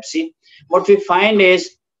whole biopsy. What we find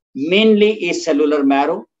is mainly acellular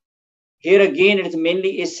marrow. Here again, it is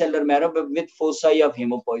mainly acellular marrow, but with foci of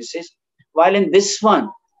hemopoiesis. While in this one,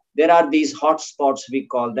 there are these hot spots, we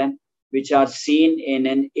call them, which are seen in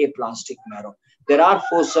an aplastic marrow. There are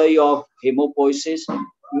foci of hemopoiesis,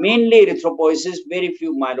 mainly erythropoiesis, very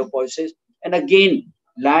few myelopoiesis, and again,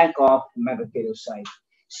 lack of megakaryocyte.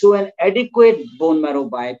 So an adequate bone marrow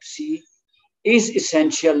biopsy is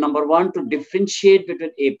essential, number one, to differentiate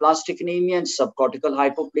between aplastic anemia and subcortical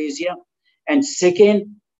hypoplasia, and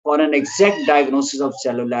second, for an exact diagnosis of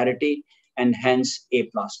cellularity and hence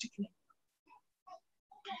aplastic anemia.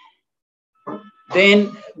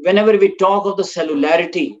 Then whenever we talk of the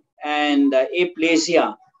cellularity and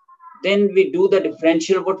aplasia, then we do the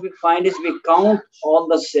differential. What we find is we count all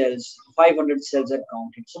the cells, 500 cells are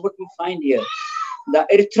counted. So what we find here, the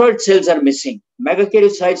erythroid cells are missing.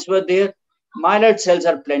 Megakaryocytes were there, myeloid cells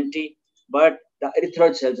are plenty, but the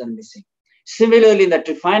erythroid cells are missing. Similarly, in the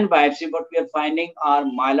refined biopsy, what we are finding are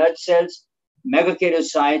myeloid cells,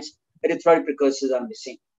 megakaryocytes, erythroid precursors are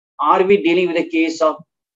missing. Are we dealing with a case of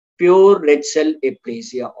pure red cell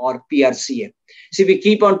aplasia or PRCA? See, we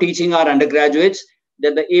keep on teaching our undergraduates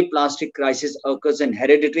that the aplastic crisis occurs in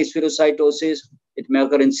hereditary spherocytosis. It may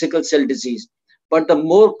occur in sickle cell disease. But the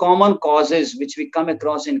more common causes which we come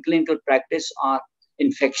across in clinical practice are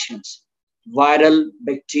infections, viral,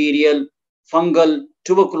 bacterial, fungal,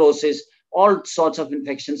 tuberculosis. All sorts of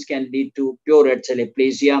infections can lead to pure red cell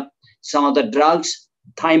aplasia. Some of the drugs,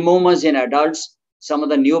 thymomas in adults, some of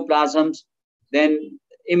the neoplasms, then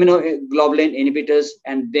immunoglobulin inhibitors,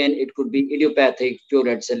 and then it could be idiopathic pure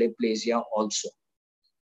red cell aplasia also.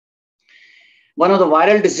 One of the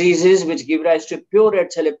viral diseases which give rise to pure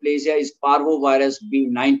red cell aplasia is parvovirus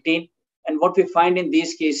B19. And what we find in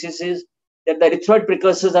these cases is that the erythroid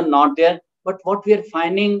precursors are not there, but what we are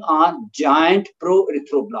finding are giant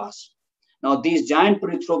proerythroblasts. Now, these giant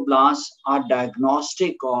proerythroblasts are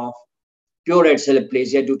diagnostic of pure red cell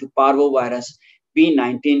aplasia due to parvovirus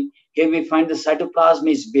B19. Here we find the cytoplasm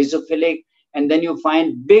is basophilic, and then you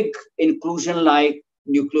find big inclusion-like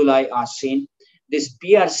nucleoli are seen. This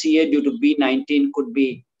PRCA due to B19 could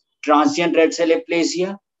be transient red cell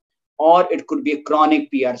aplasia, or it could be a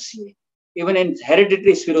chronic PRCA. Even in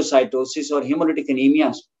hereditary spherocytosis or hemolytic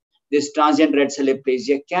anemias, this transient red cell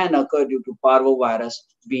aplasia can occur due to parvovirus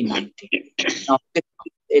B19. Now, this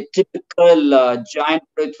is a typical giant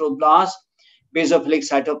proerythroblast, basophilic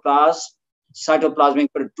cytoplasmic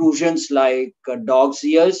protrusions like dog's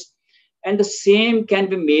ears. And the same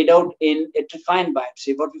can be made out in a refined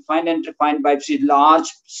biopsy. What we find in refined biopsy is large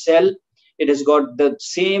cell. It has got the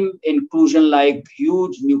same inclusion like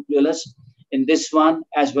huge nucleolus in this one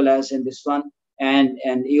as well as in this one, and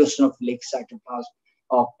an eosinophilic cytoplasm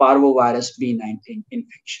of parvovirus B19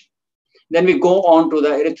 infection. Then we go on to the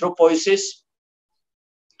erythropoiesis.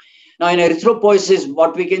 Now in erythropoiesis,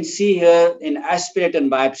 what we can see here in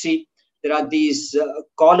aspirated biopsy, there are these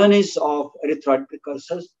colonies of erythroid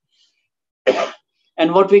precursors.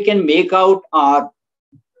 And what we can make out are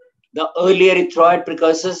the early erythroid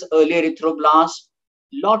precursors, early erythroblasts,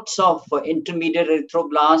 lots of intermediate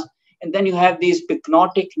erythroblasts, and then you have these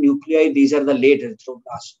pycnotic nuclei. These are the late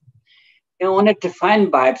erythroblasts. And on a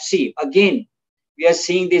refined biopsy, again, we are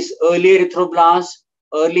seeing these early erythroblasts,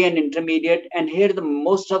 early and intermediate, and here the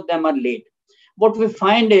most of them are late. What we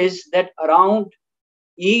find is that around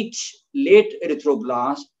each late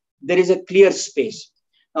erythroblast, there is a clear space.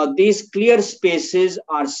 Now, these clear spaces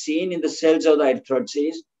are seen in the cells of the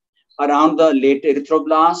erythrocytes, around the late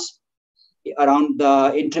erythroblasts, around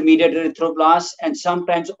the intermediate erythroblasts, and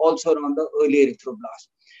sometimes also around the early erythroblasts.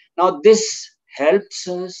 Now, this helps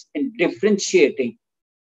us in differentiating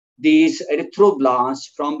these erythroblasts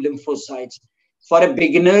from lymphocytes. For a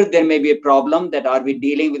beginner, there may be a problem that are we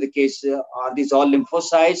dealing with the case, are these all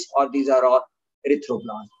lymphocytes or these are all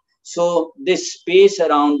erythroblasts? So this space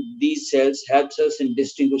around these cells helps us in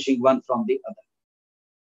distinguishing one from the other.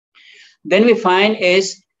 Then we find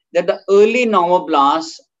is that the early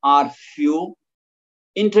normoblasts are few,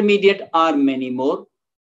 intermediate are many more,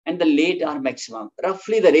 and the late are maximum.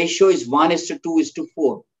 Roughly the ratio is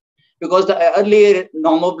 1:2:4. Because the earlier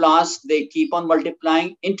normoblasts, they keep on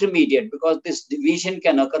multiplying. Intermediate, because this division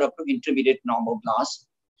can occur up to intermediate normoblasts.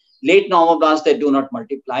 Late normoblasts, they do not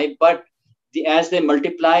multiply, but as they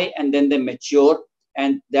multiply and then they mature,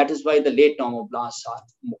 and that is why the late normoblasts are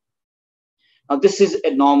more. Now, this is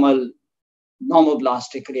a normal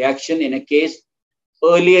normoblastic reaction in a case.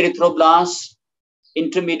 Early erythroblasts,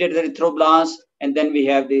 intermediate erythroblasts, and then we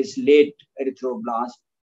have these late erythroblasts,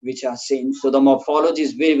 which are seen. So the morphology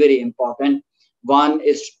is very, very important.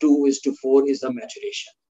 1:2:4 is the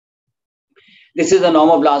maturation. This is a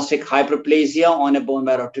normoblastic hyperplasia on a bone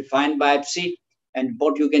marrow trifine biopsy. And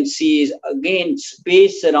what you can see is, again,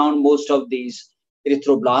 space around most of these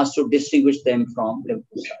erythroblasts to distinguish them from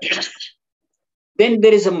lymphocytes. Then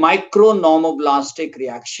there is a micronormoblastic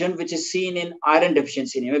reaction, which is seen in iron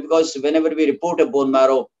deficiency anemia, because whenever we report a bone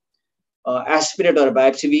marrow aspirate or a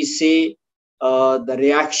biopsy, we say the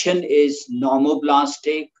reaction is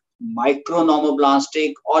normoblastic,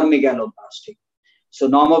 micronormoblastic, or megaloblastic. So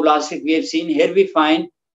normoblastic, we have seen here, we find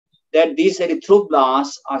that these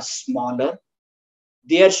erythroblasts are smaller.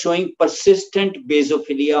 They are showing persistent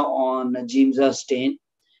basophilia on Giemsa stain,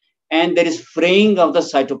 and there is fraying of the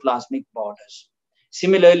cytoplasmic borders.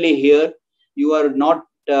 Similarly, here you are not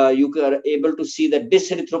you are able to see the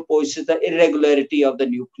dyserythropoiesis, the irregularity of the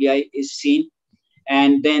nuclei is seen,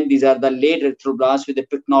 and then these are the late erythroblasts with the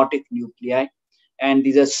pycnotic nuclei, and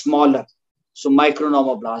these are smaller. So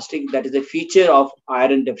micronormoblastic, that is a feature of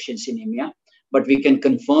iron deficiency anemia, but we can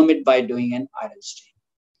confirm it by doing an iron stain.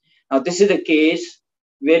 Now, this is a case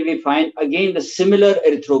where we find again the similar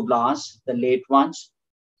erythroblasts, the late ones,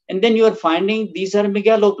 and then you are finding these are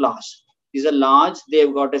megaloblasts. These are large, they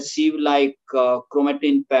have got a sieve-like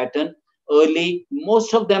chromatin pattern. Early,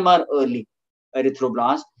 most of them are early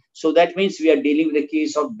erythroblasts. So that means we are dealing with a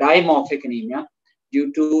case of dimorphic anemia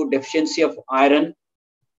due to deficiency of iron,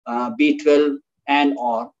 B12, and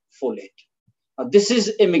or folate. This is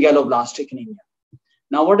a megaloblastic anemia.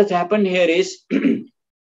 Now, what has happened here is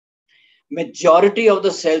majority of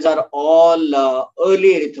the cells are all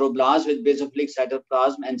early erythroblasts with basophilic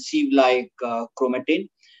cytoplasm and sieve-like chromatin.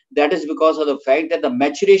 That is because of the fact that the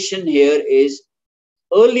maturation here is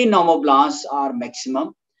early normoblasts are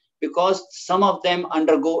maximum, because some of them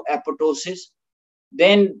undergo apoptosis,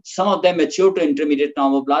 then some of them mature to intermediate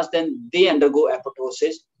normoblasts, then they undergo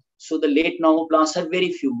apoptosis. So the late normoblasts are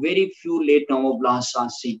very few late normoblasts are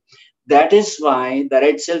seen. That is why the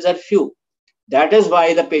red cells are few. That is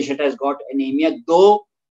why the patient has got anemia, though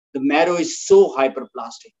the marrow is so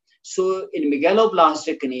hyperplastic. So in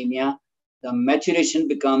megaloblastic anemia, the maturation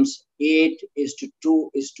becomes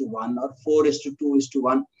 8:2:1 or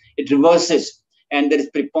 4:2:1. It reverses, and there is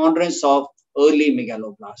preponderance of early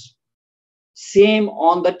megaloblasts. Same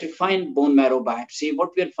on the trifine bone marrow biopsy. What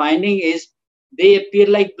we are finding is they appear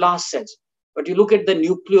like blast cells, but you look at the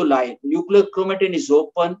nucleoli, nuclear chromatin is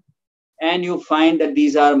open, and you find that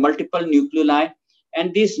these are multiple nucleoli,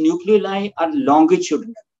 and these nucleoli are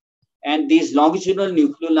longitudinal, and these longitudinal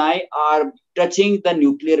nucleoli are touching the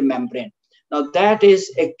nuclear membrane. Now, that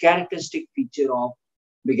is a characteristic feature of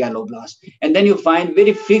megaloblast. And then you find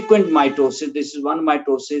very frequent mitosis. This is one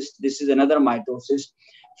mitosis. This is another mitosis.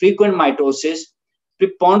 Frequent mitosis.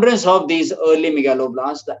 Preponderance of these early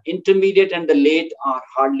megaloblasts. The intermediate and the late are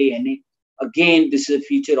hardly any. Again, this is a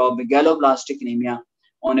feature of megaloblastic anemia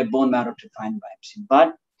on a bone marrow trifine biopsy.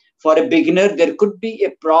 But for a beginner, there could be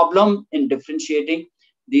a problem in differentiating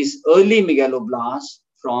these early megaloblasts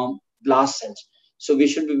from blast cells. So we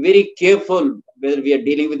should be very careful whether we are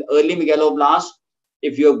dealing with early megaloblasts.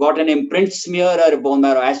 If you have got an imprint smear or a bone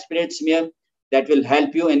marrow aspirate smear, that will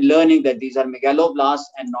help you in learning that these are megaloblasts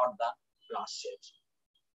and not the blast cells.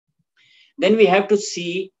 Then we have to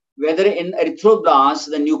see whether in erythroblasts,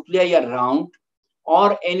 the nuclei are round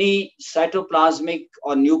or any cytoplasmic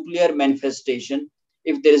or nuclear manifestation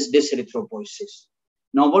if there is dyserythropoiesis.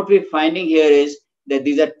 Now, what we're finding here is that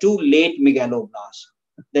these are two late megaloblasts.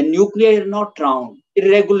 The nuclei are not round,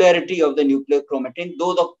 irregularity of the nuclear chromatin,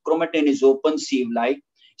 though the chromatin is open sieve-like.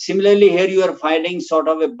 Similarly, here you are finding sort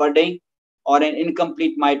of a budding or an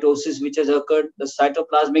incomplete mitosis which has occurred. The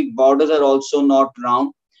cytoplasmic borders are also not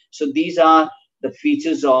round. So these are the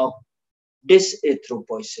features of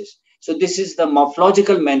dyserythropoiesis. So this is the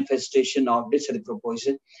morphological manifestation of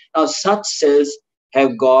dyserythropoiesis. Now, such cells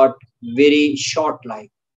have got very short life.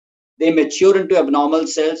 They mature into abnormal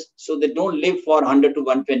cells, so they don't live for 100 to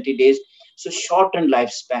 120 days. So shortened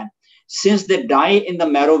lifespan. Since they die in the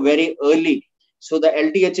marrow very early, So the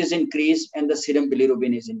LDH is increased and the serum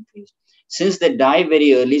bilirubin is increased. Since they die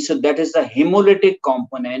very early, so that is the hemolytic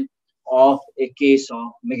component of a case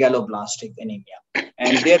of megaloblastic anemia.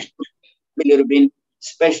 And their bilirubin,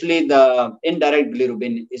 especially the indirect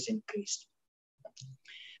bilirubin, is increased.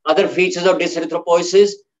 Other features of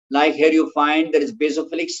dyserythropoiesis, like here you find there is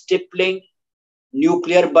basophilic stippling,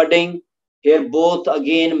 nuclear budding. Here both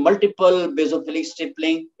again multiple basophilic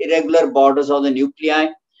stippling, irregular borders of the nuclei.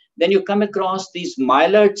 Then you come across these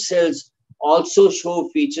myeloid cells also show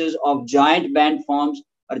features of giant band forms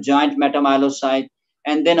or giant metamyelocyte.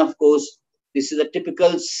 And then of course, this is a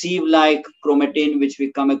typical sieve-like chromatin which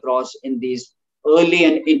we come across in these early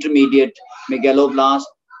and intermediate megaloblasts.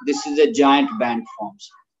 This is a giant band forms.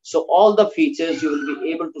 So all the features you will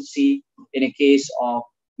be able to see in a case of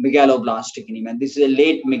megaloblastic anemia. This is a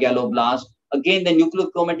late megaloblast. Again, the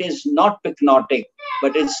nucleochromatin is not pycnotic,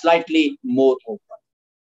 but it's slightly more open.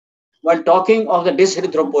 While talking of the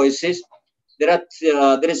dyserythropoiesis,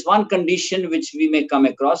 there is one condition which we may come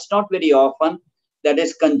across, not very often, that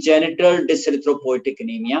is congenital dyserythropoietic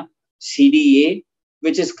anemia, CDA,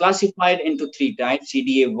 which is classified into three types,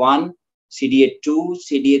 CDA1, CDA2,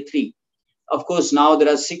 CDA3. Of course, now there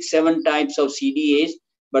are 6-7 types of CDAs,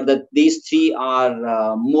 but these three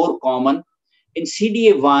are more common. In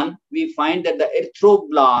CDA1, we find that the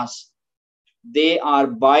erythroblasts, they are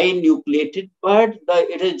binucleated, but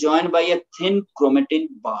it is joined by a thin chromatin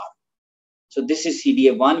bar. So this is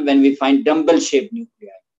CDA1 when we find dumbbell-shaped nuclei.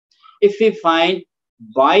 If we find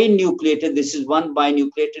binucleated, this is one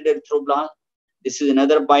binucleated erythroblast, this is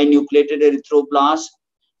another binucleated erythroblast.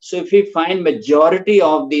 So if we find majority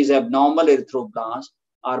of these abnormal erythroblasts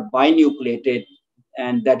are binucleated,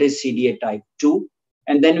 and that is CDA type 2.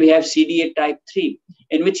 And then we have CDA type 3,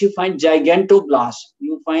 in which you find gigantoblasts.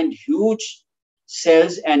 You find huge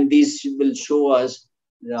cells, and these will show us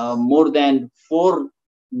more than 4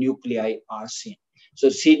 nuclei are seen. So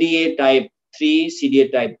CDA type 3,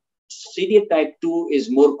 CDA type 2 is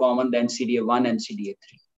more common than CDA1 and CDA3.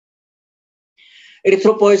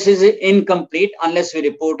 Erythropoiesis is incomplete unless we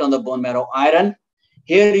report on the bone marrow iron.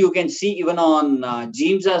 Here you can see even on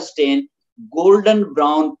Giemsa stain, golden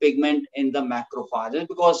brown pigment in the macrophages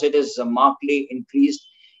because it is markedly increased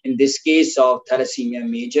in this case of thalassemia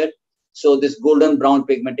major. So this golden brown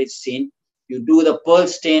pigment is seen. You do the pearl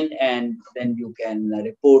stain and then you can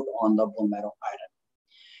report on the bone marrow iron.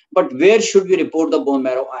 But where should we report the bone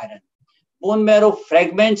marrow iron? Bone marrow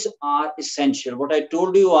fragments are essential. What I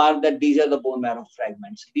told you are that these are the bone marrow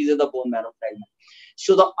fragments. These are the bone marrow fragments.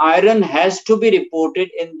 So the iron has to be reported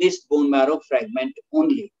in this bone marrow fragment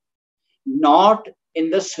only, not in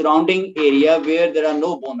the surrounding area where there are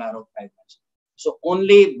no bone marrow fragments. So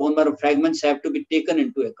only bone marrow fragments have to be taken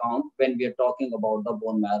into account when we are talking about the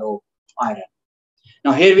bone marrow iron.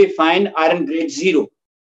 Now here we find iron grade 0.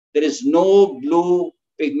 There is no blue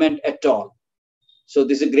pigment at all. So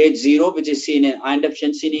this is grade 0, which is seen in iron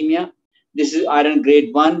deficiency anemia. This is iron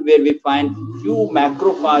grade 1, where we find few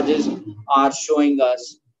macrophages are showing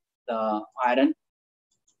us the iron.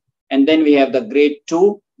 And then we have the grade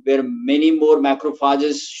 2, where many more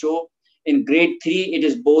macrophages show. In grade 3, it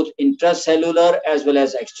is both intracellular as well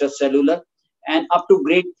as extracellular. And up to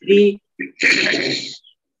grade 3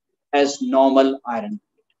 as normal iron.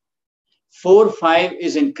 4, 5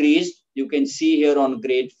 is increased. You can see here on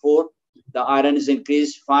grade 4. The iron is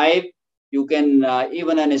increased 5. You can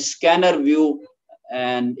even on a scanner view,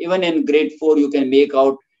 and even in grade 4, you can make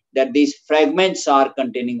out that these fragments are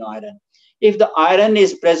containing iron. If the iron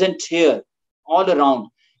is present here all around,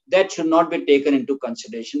 that should not be taken into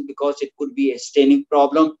consideration because it could be a staining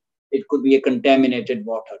problem. It could be a contaminated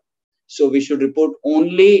water. So we should report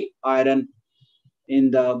only iron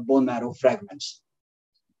in the bone marrow fragments.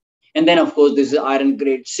 And then of course, this is iron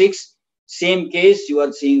grade 6. Same case you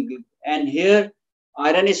are seeing. And here,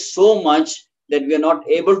 iron is so much that we are not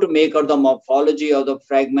able to make out the morphology of the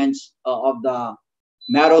fragments of the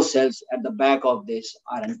marrow cells at the back of this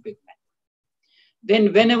iron pigment.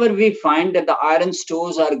 Then whenever we find that the iron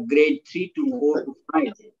stores are grade 3 to 4 to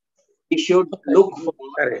 5, we should look for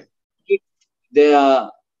if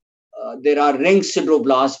there are ring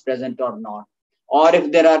sideroblasts present or not, or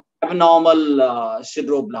if there are abnormal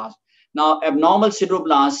sideroblasts. Now, abnormal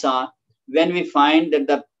sideroblasts are when we find that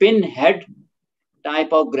the pinhead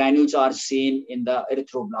type of granules are seen in the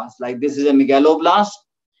erythroblast. Like this is a megaloblast,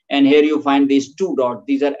 and here you find these 2 dots.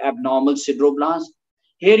 These are abnormal sideroblasts.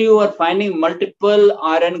 Here you are finding multiple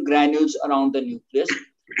iron granules around the nucleus.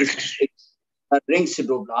 This is a ring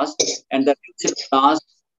sideroblast, and the ring sideroblasts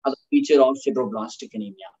are the feature of sideroblastic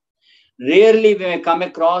anemia. Rarely we may come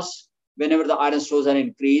across, whenever the iron stores are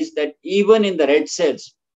increased, that even in the red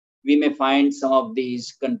cells, we may find some of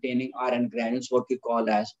these containing iron granules, what we call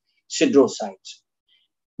as siderocytes.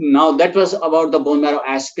 Now that was about the bone marrow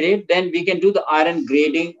aspirate. Then we can do the iron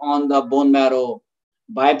grading on the bone marrow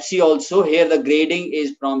biopsy also. Here the grading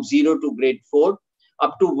is from 0 to grade 4.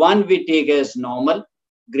 Up to 1 we take as normal.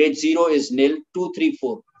 Grade 0 is nil, 2, 3,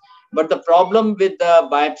 4. But the problem with the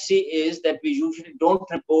biopsy is that we usually don't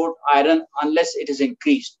report iron unless it is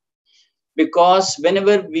increased. Because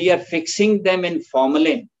whenever we are fixing them in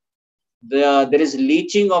formalin, there is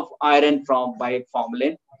leaching of iron by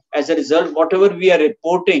formalin. As a result, whatever we are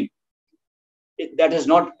reporting, that is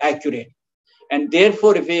not accurate. And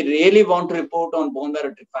therefore, if we really want to report on bone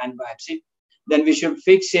marrow defined biopsy, then we should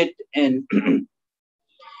fix it in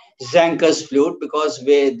Zancker's fluid, because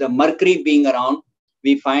with the mercury being around,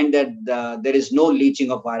 we find that there is no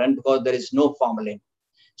leaching of iron because there is no formalin.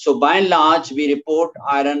 So by and large, we report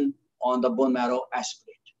iron on the bone marrow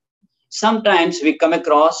aspirate. Sometimes we come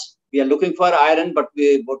across, we are looking for iron, but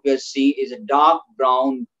what we are seeing is a dark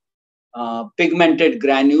brown pigmented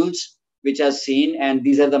granules which are seen, and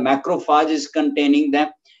these are the macrophages containing them.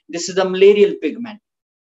 This is the malarial pigment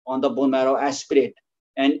on the bone marrow aspirate,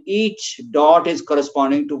 and each dot is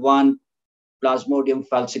corresponding to one Plasmodium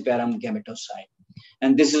falciparum gametocyte.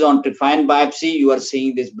 And this is on refined biopsy. You are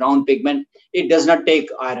seeing this brown pigment. It does not take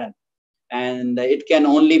iron, and it can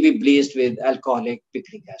only be bleached with alcoholic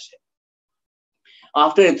picric acid.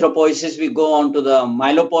 After erythropoiesis, we go on to the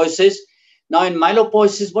myelopoiesis. Now in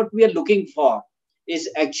myelopoiesis, what we are looking for is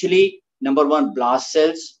actually, number one, blast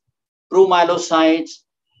cells, promyelocytes,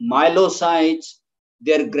 myelocytes,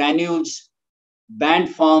 their granules,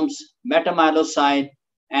 band forms, metamyelocyte,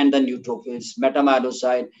 and the neutrophils,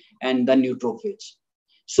 metamyelocyte and the neutrophils.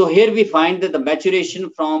 So here we find that the maturation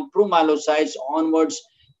from promyelocytes onwards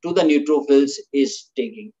to the neutrophils is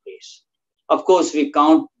taking place. Of course, we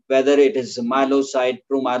count whether it is myelocyte,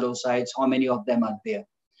 promyelocytes, how many of them are there.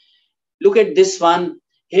 Look at this one.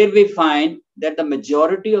 Here we find that the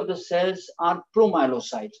majority of the cells are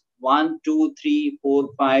promyelocytes. 1, 2, 3, 4,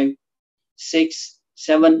 5, 6,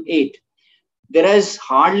 7, 8. There is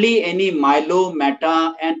hardly any myelo,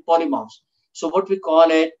 meta, and polymorphs. So what we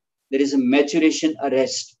call it, there is a maturation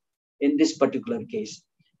arrest in this particular case.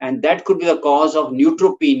 And that could be the cause of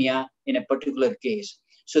neutropenia in a particular case.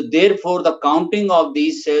 So therefore, the counting of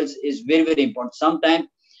these cells is very, very important. Sometimes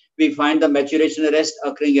we find the maturation arrest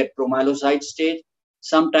occurring at promyelocyte stage.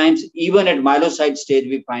 Sometimes even at myelocyte stage,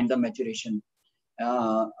 we find the maturation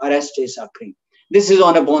arrest is occurring. This is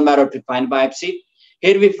on a bone marrow refined biopsy.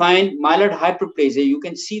 Here we find myeloid hyperplasia. You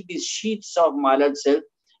can see these sheets of myeloid cells.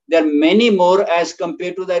 There are many more as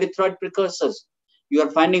compared to the erythroid precursors. You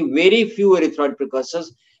are finding very few erythroid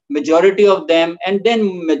precursors, majority of them, and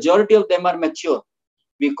then majority of them are mature.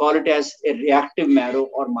 We call it as a reactive marrow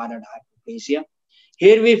or myeloid hyperplasia.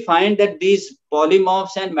 Here we find that these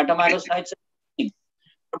polymorphs and metamyelocytes,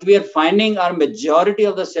 what we are finding are majority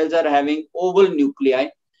of the cells are having oval nuclei.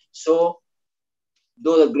 So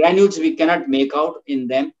though the granules we cannot make out in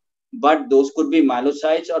them, but those could be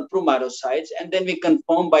myelocytes or promyelocytes. And then we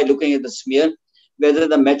confirm by looking at the smear whether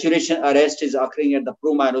the maturation arrest is occurring at the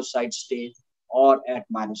promyelocyte stage or at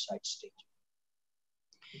myelocyte stage.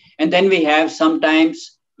 And then we have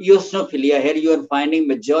sometimes eosinophilia. Here you are finding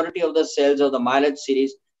majority of the cells of the myeloid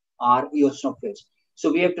series are eosinophils.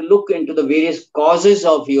 So we have to look into the various causes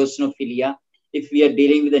of eosinophilia if we are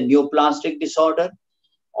dealing with a neoplastic disorder,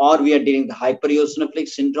 or we are dealing with hypereosinophilic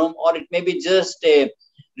syndrome, or it may be just a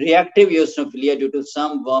reactive eosinophilia due to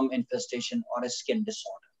some worm infestation or a skin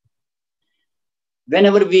disorder.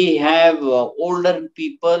 Whenever we have older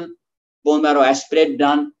people, bone marrow aspirate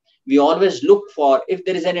done, we always look for if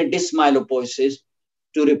there is any dysmyelopoiesis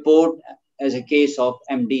to report as a case of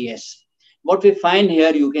MDS. What we find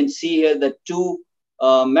here, you can see here the two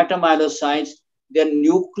metamyelocytes, their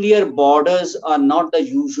nuclear borders are not the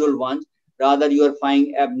usual ones. Rather, you are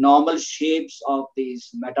finding abnormal shapes of these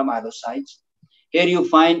metamyelocytes. Here you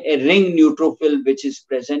find a ring neutrophil which is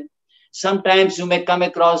present. Sometimes you may come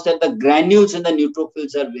across that the granules in the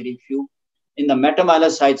neutrophils are very few. In the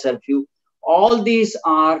metamyelocytes are few. All these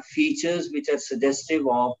are features which are suggestive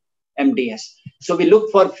of MDS. So we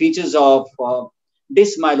look for features of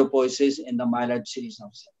dysmyelopoiesis in the myeloid series of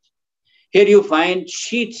cells. Here you find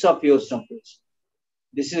sheets of eosinophils.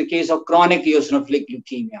 This is a case of chronic eosinophilic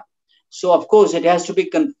leukemia. So of course, it has to be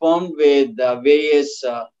confirmed with various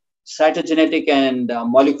cytogenetic and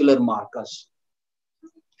molecular markers.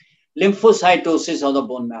 Lymphocytosis of the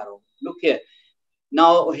bone marrow. Look here.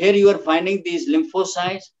 Now here you are finding these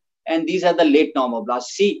lymphocytes, and these are the late normoblasts.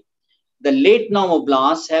 See, the late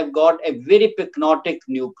normoblasts have got a very pycnotic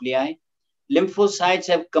nuclei, lymphocytes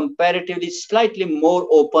have comparatively slightly more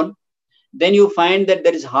open. Then you find that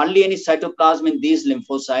there is hardly any cytoplasm in these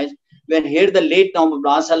lymphocytes, where here the late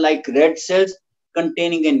normoblasts are like red cells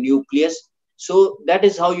containing a nucleus. So that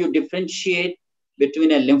is how you differentiate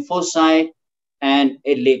between a lymphocyte and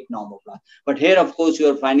a late normoblast. But here, of course, you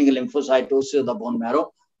are finding a lymphocytosis of the bone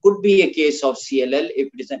marrow. Could be a case of CLL if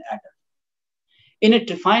it is an adult. In a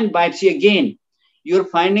refined biopsy, again, you're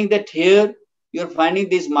finding that here you're finding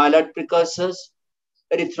these myeloid precursors,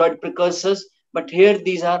 erythroid precursors, but here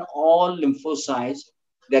these are all lymphocytes.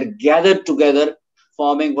 They're gathered together,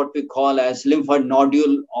 forming what we call as lymphoid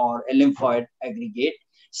nodule or a lymphoid aggregate.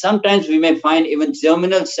 Sometimes we may find even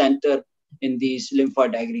germinal center in these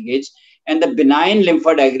lymphoid aggregates, and the benign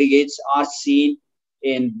lymphoid aggregates are seen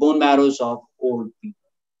in bone marrows of old people.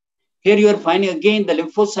 Here you are finding again the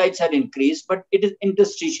lymphocytes are increased, but it is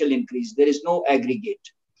interstitial increase. There is no aggregate.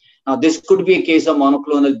 Now, this could be a case of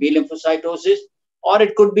monoclonal B lymphocytosis, or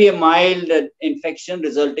it could be a mild infection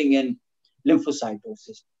resulting in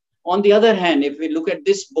lymphocytosis. On the other hand, if we look at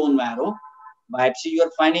this bone marrow biopsy, you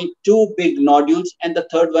are finding two big nodules, and the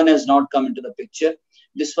third one has not come into the picture.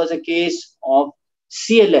 This was a case of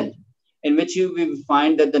CLL, in which you will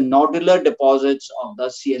find that the nodular deposits of the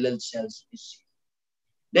CLL cells is seen.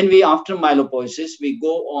 Then we, after myelopoiesis, we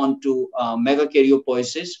go on to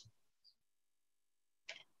megakaryopoiesis.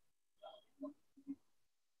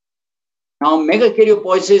 Now,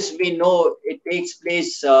 megakaryopoiesis, we know it takes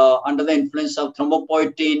place under the influence of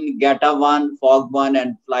thrombopoietin, GATA1, FOG1,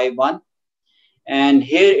 and FLY1. And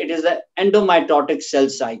here it is the endomitotic cell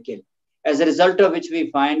cycle, as a result of which we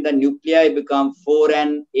find the nuclei become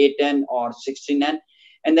 4N, 8N, or 16N,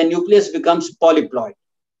 and the nucleus becomes polyploid.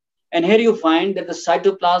 And here you find that the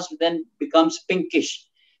cytoplasm then becomes pinkish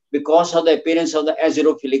because of the appearance of the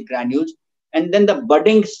azurophilic granules. And then the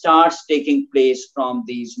budding starts taking place from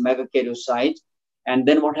these megakaryocytes. And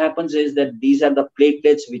then what happens is that these are the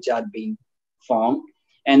platelets which are being formed.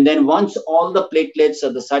 And then once all the platelets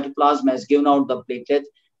of the cytoplasm has given out the platelets,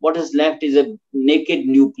 what is left is a naked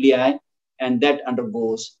nuclei, and that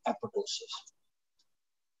undergoes apoptosis.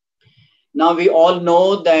 Now, we all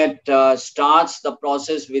know that starts the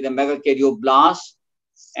process with a megakaryoblast,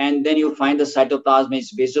 and then you find the cytoplasm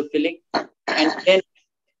is basophilic, and then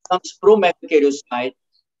comes pro-megakaryocyte,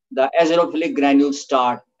 the azurophilic granules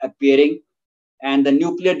start appearing, and the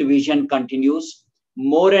nuclear division continues.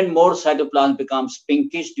 More and more cytoplasm becomes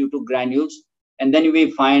pinkish due to granules, and then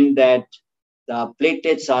we find that the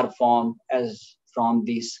platelets are formed as from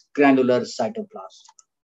these granular cytoplasm.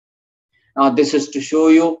 Now, this is to show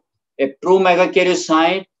you a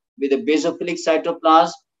pro-megakaryocyte with a basophilic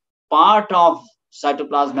cytoplasm. Part of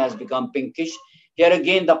cytoplasm has become pinkish. Here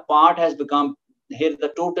again, the part has become, here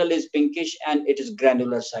the total is pinkish and it is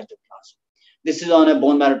granular cytoplasm. This is on a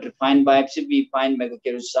bone marrow refined biopsy. We find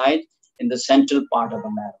megakaryocytes in the central part of the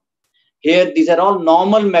marrow. Here, these are all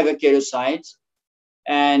normal megakaryocytes.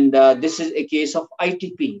 And this is a case of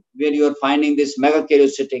ITP, where you are finding this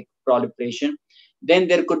megakaryocytic proliferation. Then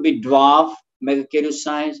there could be dwarf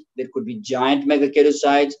megakaryocytes, there could be giant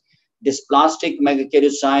megakaryocytes, dysplastic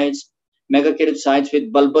megakaryocytes, megakaryocytes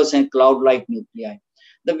with bulbous and cloud-like nuclei.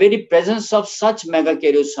 The very presence of such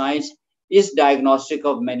megakaryocytes is diagnostic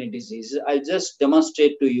of many diseases. I'll just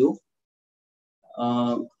demonstrate to you.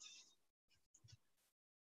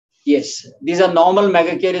 Yes, these are normal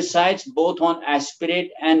megakaryocytes, both on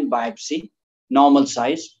aspirate and biopsy, normal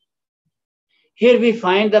size. Here we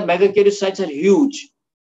find the megakaryocytes are huge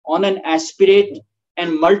on an aspirate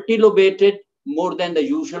and multilobated more than the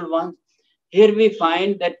usual one. Here we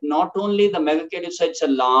find that not only the megakaryocytes are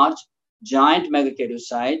large, giant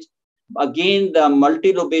megakaryocytes, again the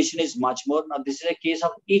multilobation is much more. Now this is a case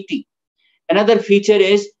of ET. Another feature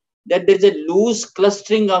is that there is a loose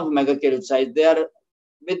clustering of megakaryocytes. They are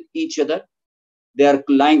with each other. They are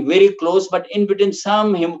lying very close, but in between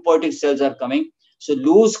some hematopoietic cells are coming. So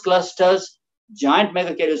loose clusters, giant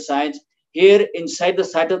megakaryocytes. Here inside the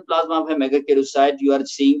cytoplasm of a megakaryocyte, you are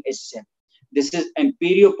seeing a cell. This is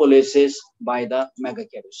emperiopoiesis by the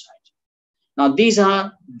megakaryocyte. Now these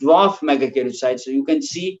are dwarf megakaryocytes. So you can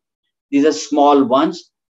see these are small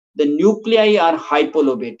ones. The nuclei are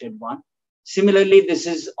hypolobated one. Similarly, this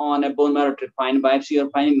is on a bone marrow refined biopsy. You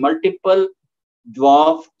are finding multiple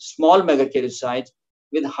dwarf small megakaryocytes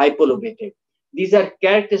with hypolobated. These are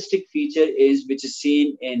characteristic feature is which is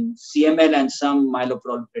seen in CML and some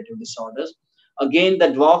myeloproliferative disorders. Again, the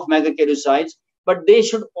dwarf megakaryocytes, but they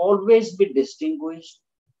should always be distinguished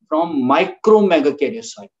from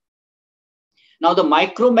micromegakaryocyte. Now, the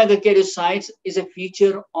micromegakaryocytes is a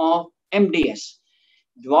feature of MDS.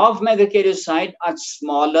 Dwarf megakaryocytes are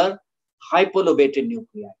smaller hypolobated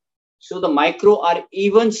nuclei. So the micro are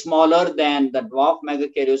even smaller than the dwarf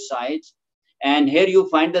megakaryocytes. And here you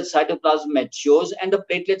find that cytoplasm matures and the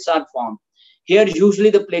platelets are formed. Here, usually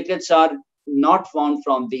the platelets are not formed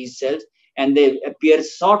from these cells and they appear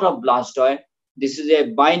sort of blastoid. This is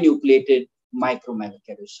a binucleated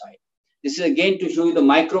micromegakaryocyte. This is again to show you the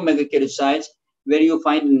micromegakaryocytes where you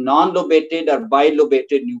find non-lobated or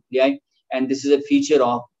bilobated nuclei, and this is a feature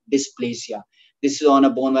of dysplasia. This is on a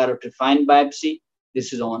bone marrow trephined biopsy.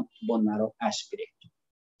 This is on bone marrow aspirate.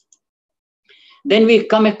 Then we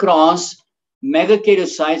come across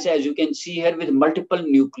megakaryocytes, as you can see here, with multiple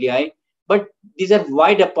nuclei, but these are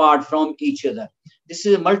wide apart from each other. This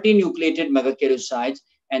is a multinucleated megakaryocytes,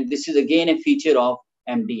 and this is again a feature of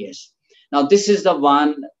MDS. Now, this is the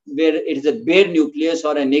one where it is a bare nucleus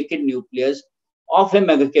or a naked nucleus of a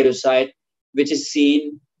megakaryocyte, which is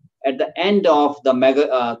seen at the end of the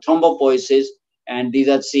thrombopoiesis, and these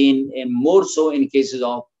are seen in more so in cases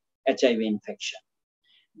of HIV infection.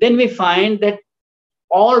 Then we find that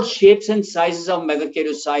all shapes and sizes of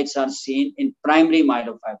megakaryocytes are seen in primary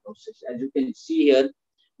myelofibrosis. As you can see here,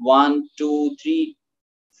 1, 2, 3,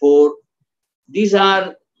 4. These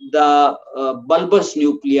are the bulbous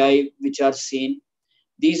nuclei which are seen.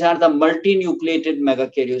 These are the multinucleated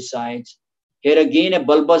megakaryocytes. Here again, a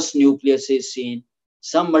bulbous nucleus is seen.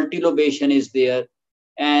 Some multilobation is there,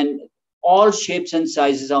 and all shapes and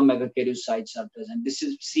sizes of megakaryocytes are present. This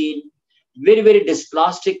is seen. Very, very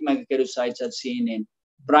dysplastic megakaryocytes are seen in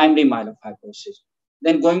primary myelofibrosis.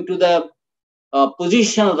 Then going to the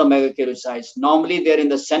position of the megakaryocytes, normally they're in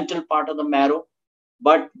the central part of the marrow,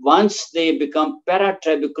 but once they become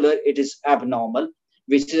paratrabecular, it is abnormal,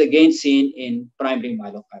 which is again seen in primary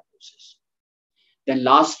myelofibrosis. Then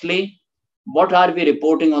lastly, what are we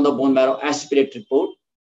reporting on the bone marrow aspirate report?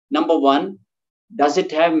 Number one, does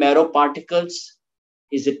it have marrow particles?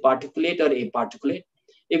 Is it particulate or aparticulate?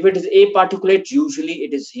 If it is aparticulate, usually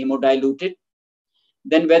it is hemodiluted.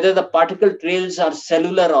 Then whether the particle trails are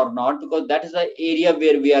cellular or not, because that is the area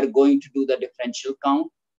where we are going to do the differential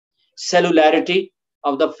count. Cellularity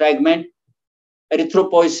of the fragment,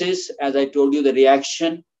 erythropoiesis, as I told you, the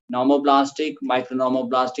reaction, normoblastic,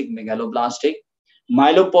 micronormoblastic, megaloblastic.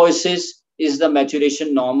 Myelopoiesis is the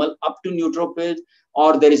maturation normal up to neutrophils,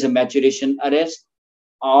 or there is a maturation arrest,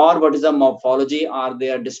 or what is the morphology? Are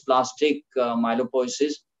there dysplastic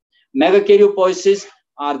myelopoiesis? Megakaryopoiesis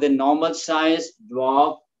are the normal size,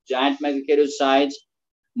 dwarf, giant megakaryocytes,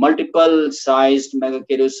 multiple sized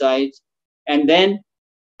megakaryocytes, and then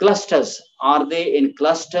clusters. Are they in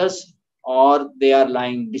clusters or they are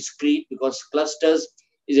lying discrete? Because clusters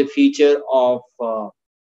is a feature of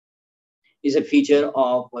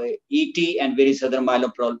ET and various other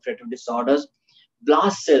myeloproliferative disorders.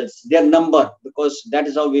 Blast cells, their number, because that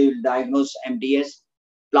is how we will diagnose MDS.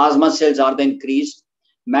 Plasma cells are the increased.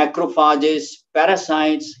 Macrophages,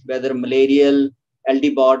 parasites, whether malarial,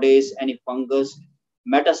 LD bodies, any fungus,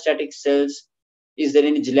 metastatic cells. Is there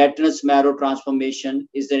any gelatinous marrow transformation?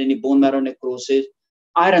 Is there any bone marrow necrosis?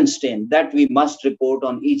 Iron stain, that we must report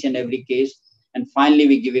on each and every case. And finally,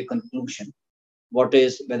 we give a conclusion. What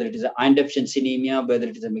is, whether it is an iron deficiency anemia, whether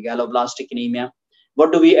it is a megaloblastic anemia.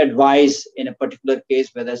 What do we advise in a particular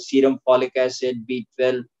case, whether serum folic acid,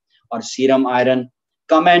 B12, or serum iron?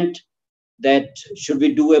 Comment that should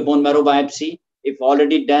we do a bone marrow biopsy? If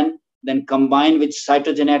already done, then combine with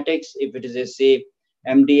cytogenetics. If it is a, say,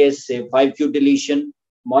 MDS, say 5q deletion,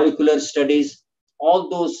 molecular studies, all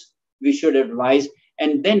those we should advise.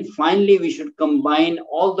 And then finally, we should combine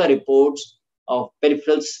all the reports of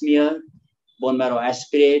peripheral smear, bone marrow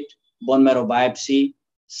aspirate, bone marrow biopsy,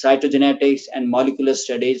 cytogenetics, and molecular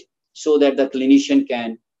studies so that the clinician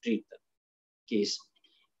can treat the case.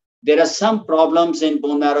 There are some problems in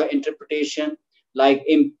bone marrow interpretation, like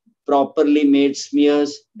improperly made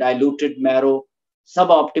smears, diluted marrow,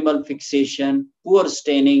 suboptimal fixation, poor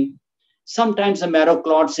staining. Sometimes the marrow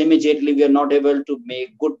clots immediately. We are not able to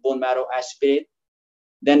make good bone marrow aspirate.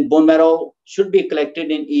 Then bone marrow should be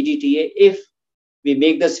collected in EDTA. If we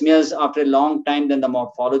make the smears after a long time, then the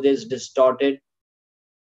morphology is distorted.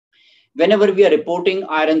 Whenever we are reporting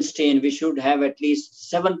iron stain, we should have at least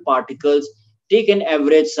 7 particles. Take an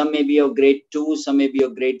average. Some may be of grade 2, some may be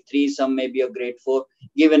of grade 3, some may be of grade 4.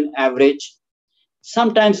 Give an average.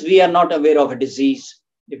 Sometimes we are not aware of a disease.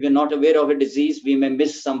 If you're not aware of a disease, we may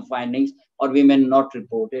miss some findings or we may not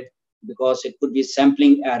report it because it could be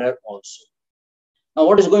sampling error also. Now,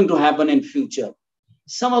 what is going to happen in future?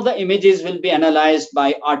 Some of the images will be analyzed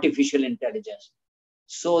by artificial intelligence,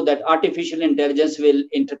 so that artificial intelligence will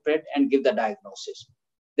interpret and give the diagnosis.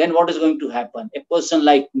 Then what is going to happen? A person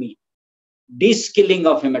like me, de-skilling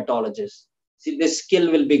of hematologists. See, the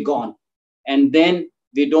skill will be gone. And then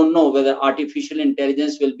we don't know whether artificial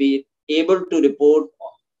intelligence will be able to report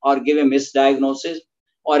or give a misdiagnosis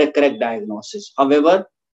or a correct diagnosis. However,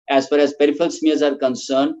 as far as peripheral smears are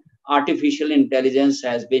concerned, artificial intelligence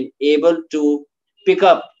has been able to pick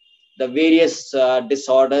up the various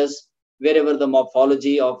disorders wherever the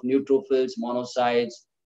morphology of neutrophils, monocytes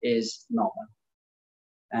is normal.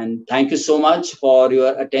 And thank you so much for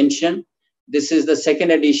your attention. This is the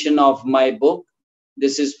second edition of my book.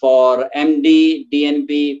 This is for MD,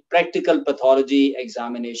 DNB, practical pathology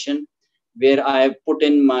examination, where I have put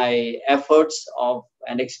in my efforts of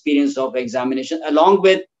and experience of examination, along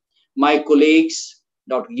with my colleagues,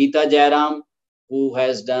 Dr. Geeta Jairam, who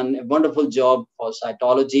has done a wonderful job for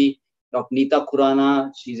cytology, Dr. Neeta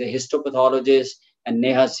Khurana, she's a histopathologist, and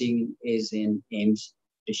Neha Singh is in AIMS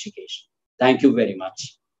Rishikesh. Thank you very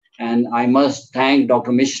much. And I must thank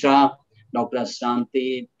Dr. Mishra, Dr.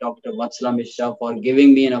 Ashanti, Dr. Vatsala Mishra for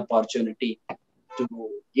giving me an opportunity to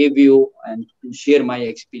give you and to share my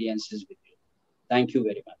experiences with you. Thank you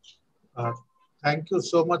very much. Thank you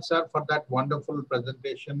so much, sir, for that wonderful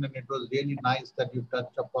presentation. And it was really nice that you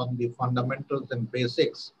touched upon the fundamentals and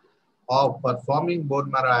basics of performing bone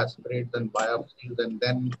marrow aspirates and biopsies. And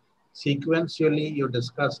then sequentially, you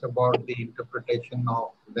discussed about the interpretation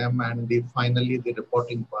of them and finally the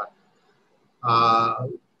reporting part.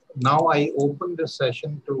 Now I open this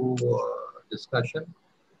session to discussion.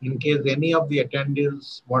 In case any of the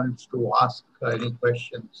attendees wants to ask any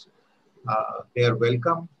questions, they are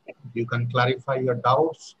welcome. You can clarify your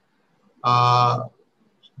doubts.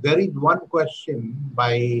 There is one question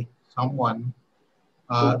by someone,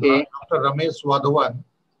 Okay. Dr. Ramesh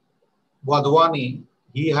Wadhwani.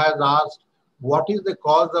 He has asked, what is the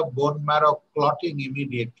cause of bone marrow clotting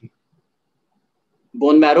immediately?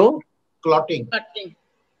 Bone marrow? Clotting.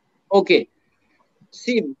 Okay.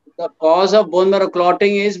 See, the cause of bone marrow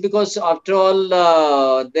clotting is because, after all,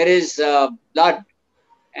 there is blood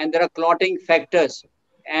and there are clotting factors.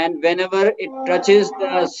 And whenever it touches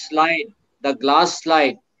the slide, the glass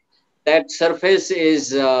slide, that surface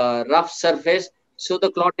is rough surface, so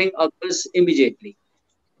the clotting occurs immediately.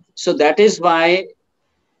 So that is why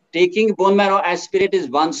taking bone marrow aspirate is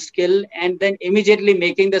one skill, and then immediately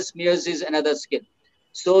making the smears is another skill.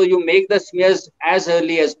 So you make the smears as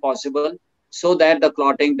early as possible so that the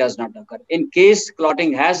clotting does not occur. In case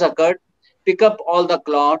clotting has occurred, pick up all the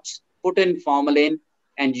clots, put in formalin,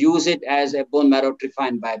 and use it as a bone marrow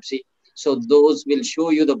trephine biopsy. So those will show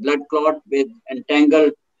you the blood clot with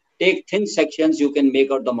entangled. Take thin sections, you can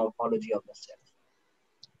make out the morphology of the cell.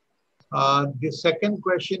 The second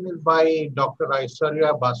question is by Dr.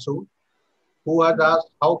 Aishwarya Basu, who has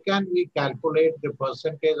asked, how can we calculate the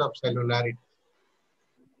percentage of cellularity?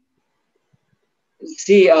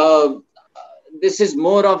 See, this is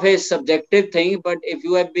more of a subjective thing, but if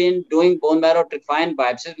you have been doing bone marrow trephine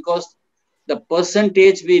biopsies, because the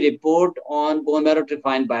percentage we report on bone marrow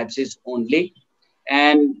trephine biopsies only,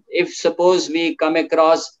 and if suppose we come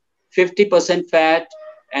across 50% fat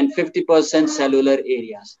and 50% cellular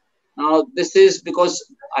areas. Now, this is because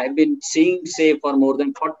I've been seeing, say, for more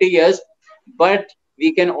than 40 years, but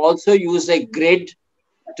we can also use a grid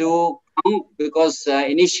to count, because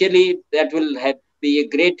initially that will be a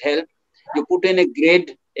great help. You put in a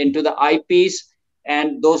grid into the eyepiece,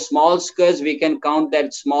 and those small squares, we can count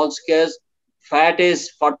that small squares. Fat is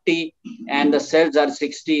 40 and the cells are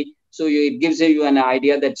 60. So it gives you an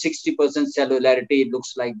idea that 60% cellularity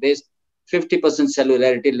looks like this, 50%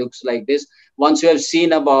 cellularity looks like this. Once you have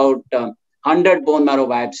seen about 100 bone marrow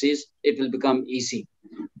biopsies, it will become easy.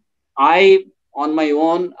 On my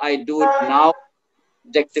own, I do it now,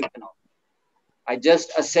 objective now. I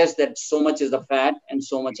just assess that so much is the fat and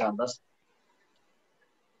so much are the.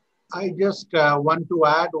 I just want to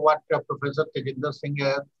add what Professor Tejinder Singh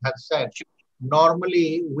has said.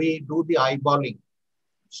 Normally, we do the eyeballing.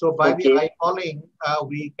 So by the eyeballing,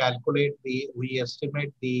 we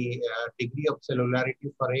estimate the degree of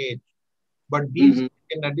cellularity for age. But these,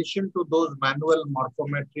 in addition to those manual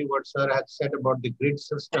morphometry, what sir had said about the grid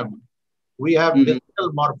system, we have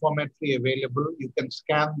digital morphometry available. You can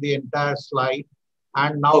scan the entire slide,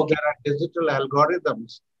 and now there are digital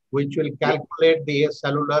algorithms which will calculate the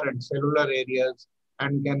cellular and cellular areas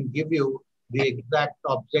and can give you the exact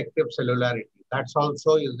objective cellularity. That's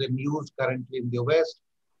also is in use currently in the West.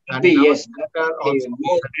 And yes, also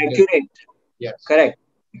more accurate. Yes. Correct.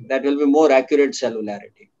 That will be more accurate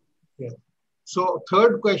cellularity. Yeah. So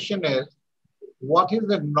third question is, what is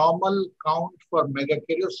the normal count for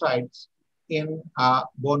megakaryocytes in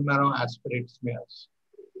bone marrow aspirate smears?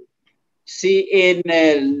 See, in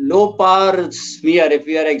a low power smear, if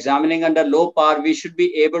we are examining under low power, we should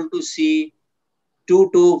be able to see 2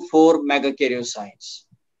 to 4 megakaryocytes,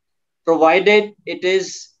 provided it is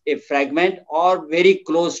a fragment or very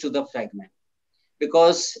close to the fragment.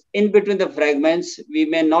 Because in between the fragments, we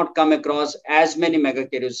may not come across as many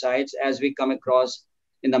megakaryocytes as we come across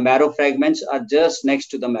in the marrow fragments or just next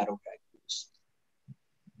to the marrow fragments.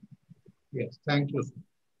 Yes, thank you.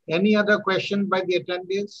 Any other questions by the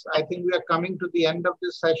attendees? I think we are coming to the end of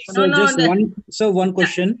this session. So one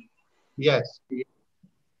question. Yes.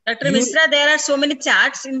 Dr. Mishra, there are so many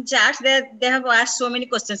chats. In chats, they have asked so many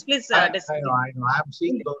questions. Please I know. I'm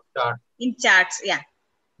seeing those charts. In chats, yeah.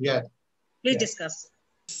 Yes. Please discuss.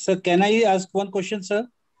 So can I ask one question, sir?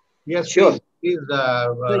 Yes, sure. Please.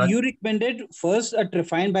 So you recommended first a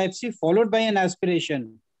trifine biopsy followed by an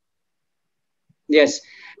aspiration. Yes.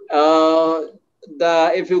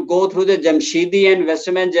 If you go through the Jamshidi and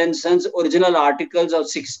Westerman Jensen's original articles of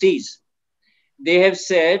 60s, they have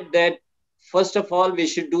said that first of all, we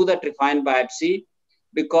should do the trifine biopsy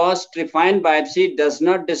because trifine biopsy does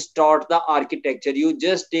not distort the architecture. You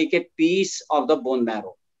just take a piece of the bone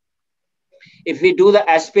marrow. If we do the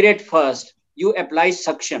aspirate first, you apply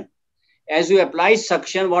suction. As you apply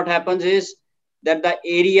suction, what happens is that the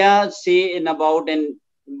area, say in about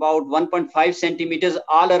 1.5 centimeters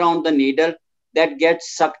all around the needle, that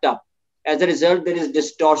gets sucked up. As a result, there is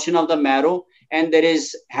distortion of the marrow and there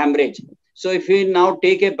is hemorrhage. So if we now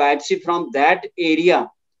take a biopsy from that area,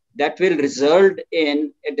 that will result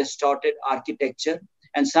in a distorted architecture.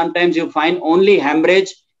 And sometimes you find only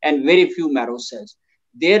hemorrhage and very few marrow cells.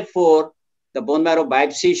 Therefore, the bone marrow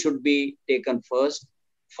biopsy should be taken first,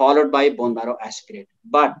 followed by bone marrow aspirate.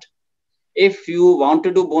 But if you want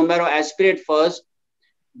to do bone marrow aspirate first,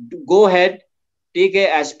 go ahead, take a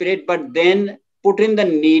aspirate, but then put in the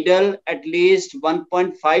needle at least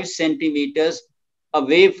 1.5 centimeters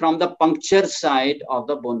away from the puncture side of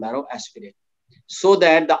the bone marrow aspirate, so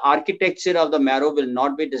that the architecture of the marrow will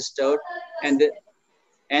not be disturbed and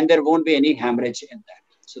there won't be any hemorrhage in that.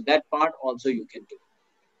 So that part also you can do.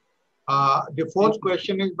 The fourth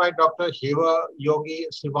question is by Dr. Shiva Yogi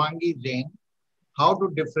Sivangi Jain. How to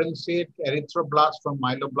differentiate erythroblast from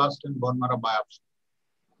myeloblast in bone marrow biopsy?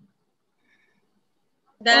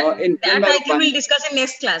 That I think we'll discuss in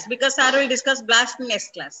next class, because sir will discuss blast in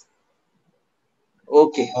next class.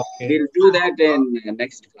 Okay. We'll do that in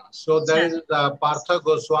next class. So there is Partha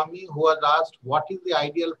Goswami who has asked, what is the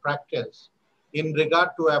ideal practice in regard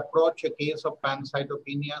to approach a case of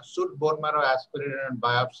pancytopenia? Should bone marrow aspirate and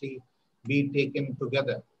biopsy be taken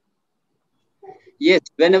together? Yes,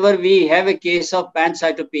 whenever we have a case of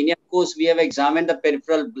pancytopenia, of course, we have examined the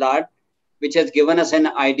peripheral blood, which has given us an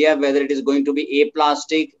idea whether it is going to be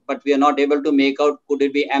aplastic, but we are not able to make out could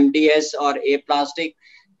it be MDS or aplastic.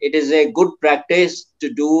 It is a good practice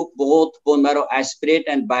to do both bone marrow aspirate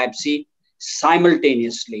and biopsy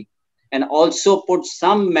simultaneously, and also put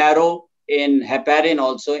some marrow in heparin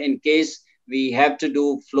also in case we have to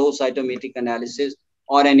do flow cytometric analysis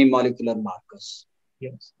or any molecular markers.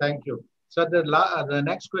 Yes, thank you. So the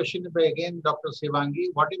next question is by again Dr. Sivangi.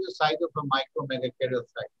 What is the size of a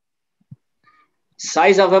micromegakaryocyte?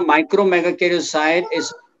 Size of a micromegakaryocyte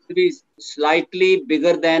is slightly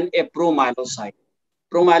bigger than a promyelocyte.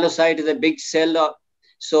 Promyelocyte is a big cell,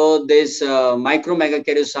 so this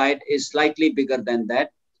micromegakaryocyte is slightly bigger than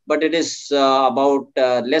that, but it is about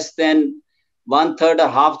less than 1/3 or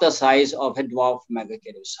half the size of a dwarf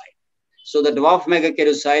megakaryocyte. So the dwarf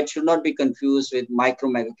megakaryocyte should not be confused with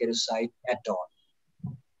micromegakaryocyte at all.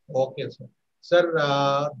 Okay, sir. Sir,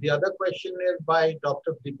 the other question is by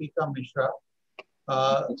Dr. Deepak Mishra.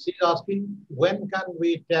 She's asking, when can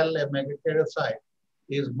we tell a megakaryocyte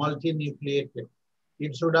is multinucleated?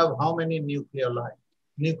 It should have how many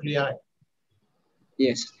nuclei?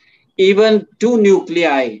 Yes, even 2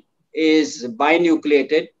 nuclei is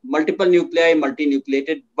binucleated, multiple nuclei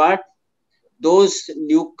multinucleated, but those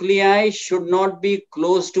nuclei should not be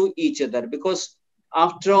close to each other, because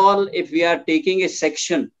after all, if we are taking a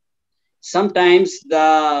section, sometimes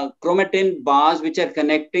the chromatin bars which are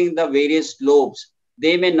connecting the various lobes,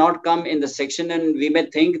 they may not come in the section, and we may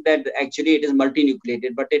think that actually it is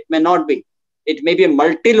multinucleated, but it may not be. It may be a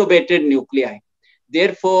multilobated nuclei.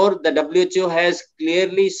 Therefore, the WHO has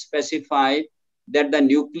clearly specified that the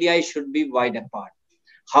nuclei should be wide apart.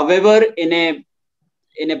 However, in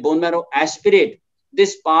a bone marrow aspirate,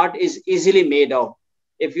 this part is easily made out.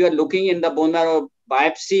 If you are looking in the bone marrow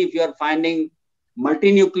biopsy, if you are finding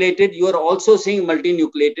multinucleated, you are also seeing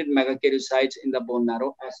multinucleated megakaryocytes in the bone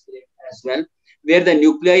marrow aspirate as well, where the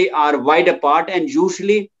nuclei are wide apart, and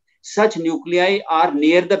usually such nuclei are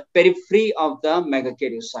near the periphery of the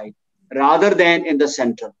megakaryocyte rather than in the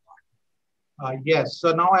central part. Yes,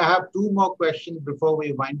 so now I have two more questions before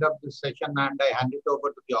we wind up this session and I hand it over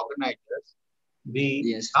to the organizers.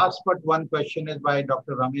 The last but one question is by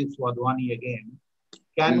Dr. Ramesh Wadhwani again.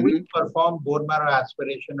 Can we perform bone marrow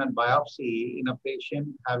aspiration and biopsy in a patient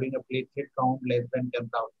having a platelet count less than 10,000?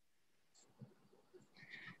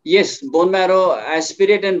 Yes, bone marrow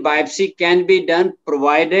aspirate and biopsy can be done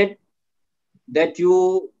provided that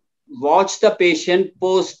you watch the patient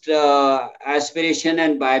post aspiration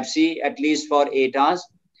and biopsy at least for 8 hours.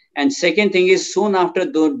 And second thing is soon after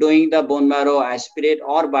doing the bone marrow aspirate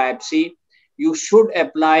or biopsy, you should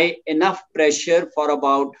apply enough pressure for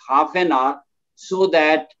about half an hour so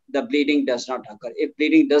that the bleeding does not occur. If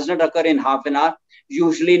bleeding does not occur in half an hour,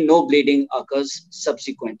 usually no bleeding occurs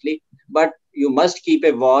subsequently, but you must keep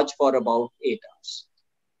a watch for about 8 hours.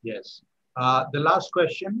 Yes. The last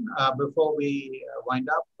question before we wind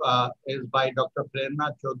up is by Dr.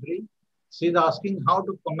 Prerna Chaudhary. She's asking how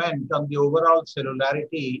to comment on the overall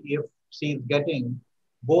cellularity if she's getting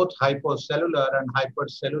both hypocellular and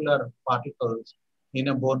hypercellular particles in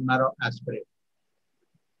a bone marrow aspirate.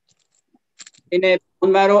 In a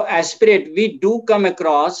bone marrow aspirate, we do come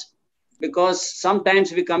across, because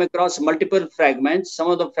sometimes we come across multiple fragments.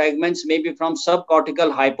 Some of the fragments may be from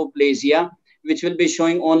subcortical hypoplasia, which will be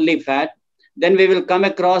showing only fat. Then we will come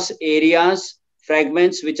across areas,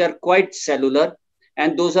 fragments, which are quite cellular,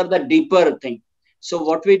 and those are the deeper thing. So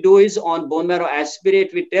what we do is on bone marrow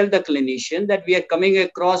aspirate, we tell the clinician that we are coming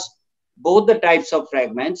across both the types of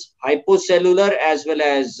fragments, hypocellular as well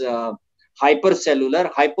as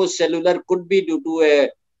hypercellular. Hypocellular could be due to a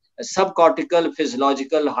subcortical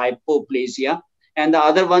physiological hypoplasia, and the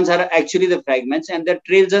other ones are actually the fragments, and the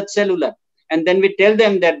trails are cellular. And then we tell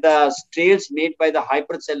them that the trails made by the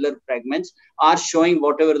hypercellular fragments are showing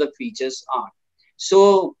whatever the features are.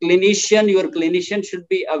 So your clinician should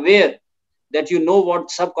be aware that you know what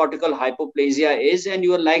subcortical hypoplasia is, and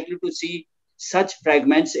you are likely to see such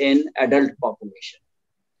fragments in adult population.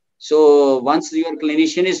 So once your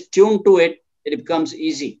clinician is tuned to it, it becomes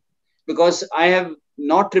easy. Because I have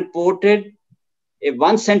not reported a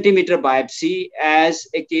 1 centimeter biopsy as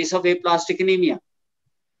a case of aplastic anemia.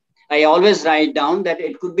 I always write down that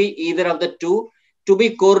it could be either of the two, to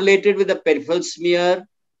be correlated with the peripheral smear,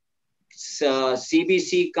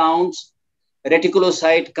 CBC counts,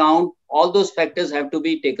 reticulocyte count. All those factors have to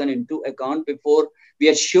be taken into account before we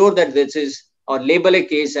are sure that this is, or label a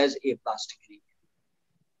case as aplastic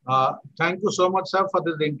anemia. Thank you so much, sir, for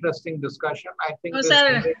this interesting discussion. I think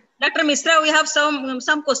sir, Dr. Mishra, we have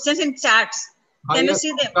some questions in chats. Can you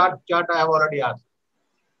see them? Chart I have already asked.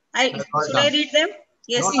 Should I read them?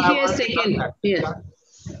 Yes. No, yes, second. Yes.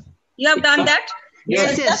 You have done that?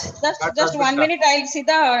 Yes, Just 1 minute. I'll see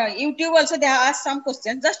the YouTube also. They have asked some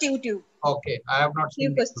questions. Just YouTube. Okay, I have not seen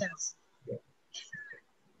few questions. Yeah.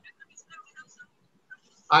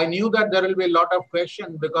 I knew that there will be a lot of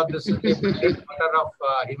questions because this is the matter of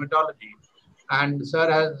hematology, and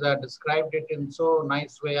sir has described it in so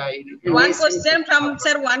nice way. One question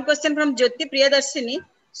from Jyoti Priyadarshini.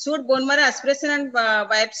 Should bone marrow aspiration and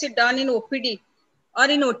biopsy done in OPD or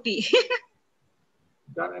in OT?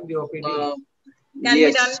 Done in the OPD.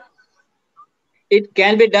 Yes. It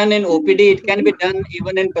can be done in OPD. It can be done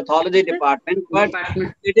even in pathology department. But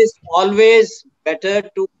it is always better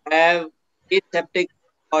to have aseptic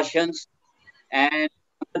precautions and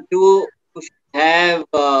to have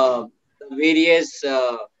various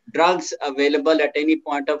drugs available at any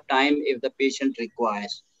point of time if the patient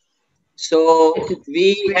requires. So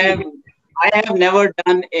I have never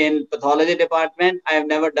done in pathology department. I have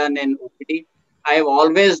never done in OPD. I have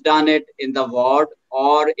always done it in the ward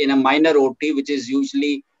or in a minor OT, which is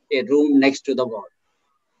usually a room next to the ward.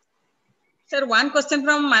 Sir, one question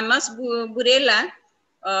from Manas Burela.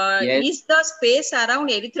 Yes. Is the space around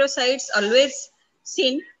erythrocytes always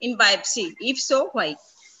seen in biopsy? If so, why?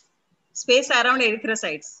 Space around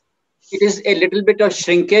erythrocytes. It is a little bit of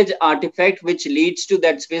shrinkage artifact which leads to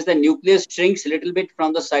that space. The nucleus shrinks a little bit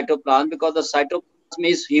from the cytoplasm because the cytoplasm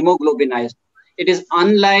is hemoglobinized. It is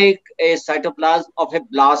unlike a cytoplasm of a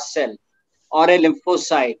blast cell or a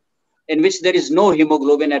lymphocyte in which there is no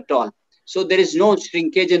hemoglobin at all. So there is no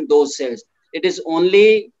shrinkage in those cells. It is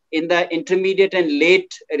only in the intermediate and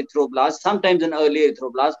late erythroblast, sometimes in early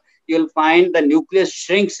erythroblast, you will find the nucleus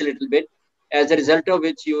shrinks a little bit, as a result of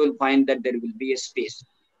which you will find that there will be a space.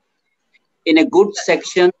 In a good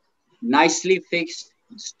section, nicely fixed,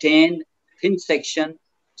 stained, thin section,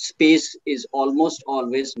 space is almost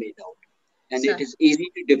always made out. And it is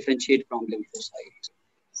easy to differentiate from lymphocytes.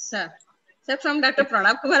 Sir, from Dr.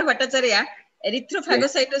 Pranab Kumar Bhattacharya,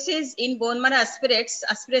 erythrophagocytosis in bone marrow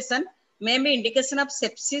aspiration may be indication of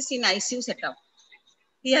sepsis in ICU setup.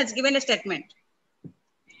 He has given a statement.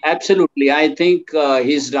 Absolutely. I think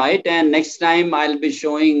he's right. And next time I'll be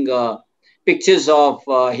showing pictures of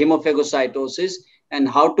hemophagocytosis and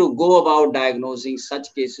how to go about diagnosing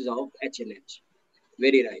such cases of HLH.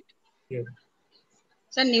 Very right. Yeah.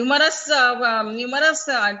 So numerous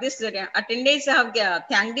this attendees have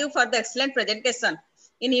thanked you for the excellent presentation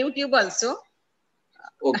in YouTube also.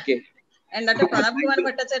 Okay. And Dr. Pranab Kumar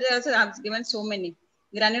Bhattacharya also has given so many.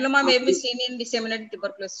 Granuloma may be seen in disseminated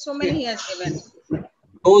tuberculosis. So many he has given.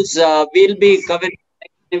 Those will be covered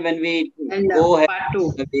when we go ahead part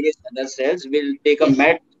 2. the various other cells. We'll take a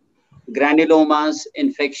MET, granulomas,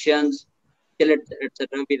 infections,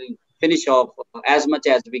 etc. We'll finish off as much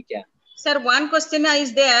as we can. Sir, one question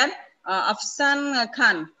is there. Afsan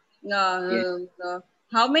Khan.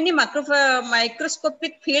 How many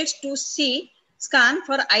microscopic fields to see scan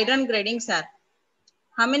for iron grading, sir?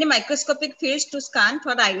 How many microscopic fields to scan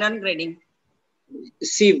for iron grading?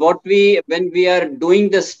 See, when we are doing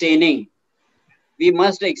the staining, we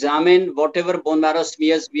must examine whatever bone marrow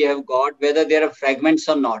smears we have got, whether there are fragments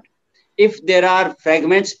or not. If there are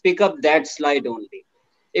fragments, pick up that slide only.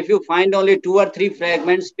 If you find only 2 or 3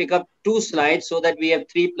 fragments, pick up 2 slides so that we have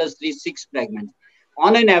 3 plus 3, 6 fragments.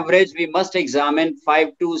 On an average, we must examine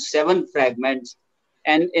 5 to 7 fragments,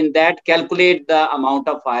 and in that calculate the amount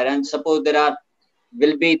of iron. Suppose there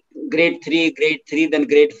will be grade 3, then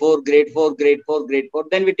grade 4, grade 4, grade 4, grade 4.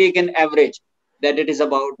 Then we take an average that it is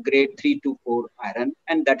about grade 3 to 4 iron,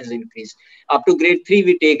 and that is increased. Up to grade 3,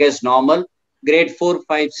 we take as normal. Grade 4,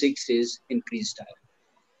 5, 6 is increased iron.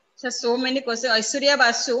 So many questions. Aishwarya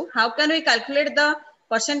Basu, how can we calculate the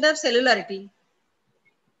percent of cellularity?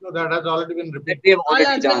 No, that has already been repeated. We have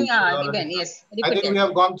already done. Yes, I think we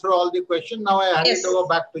have gone through all the questions. Now I hand it over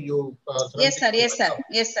back to you. Yes, sir. Yes, sir.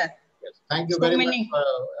 Yes, sir. Yes. Thank you very much for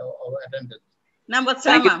attendance.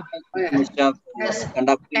 Thank you, Mishra,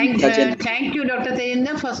 Thank you, Dr.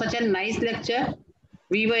 Tejinder, for such a nice lecture.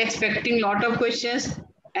 We were expecting a lot of questions,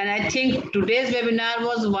 and I think today's webinar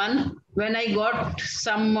was one when I got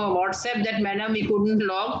some WhatsApp that, madam, we couldn't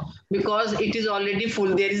log because it is already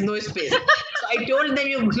full. There is no space. So I told them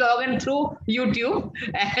you log in through YouTube.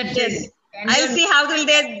 And yes. I'll see how will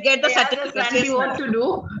they get the certificate. What to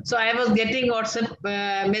do. So I was getting WhatsApp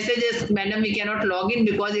messages, madam, we cannot log in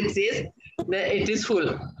because it says that it is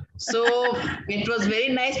full. So it was very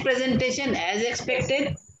nice presentation as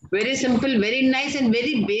expected. Very simple, very nice, and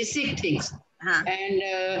very basic things. And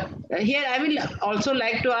here I will also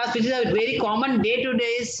like to ask, which is a very common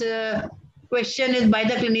day-to-day question is by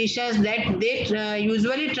the clinicians, that they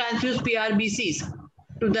usually transfuse PRBCs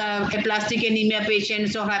to the aplastic anemia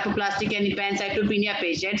patients or hypoplastic and pancytopenia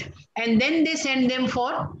patients, and then they send them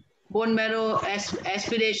for bone marrow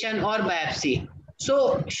aspiration or biopsy.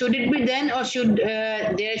 So should it be then, or should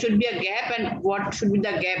there should be a gap, and what should be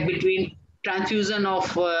the gap between transfusion of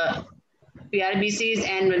PRBCs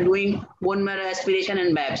and doing bone marrow aspiration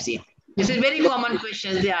and biopsy? This is very common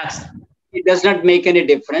questions they ask. It does not make any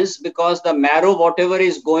difference because the marrow, whatever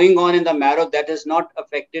is going on in the marrow, that is not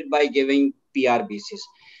affected by giving PRBCs.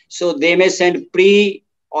 So they may send pre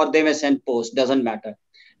or they may send post, doesn't matter.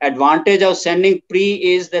 Advantage of sending pre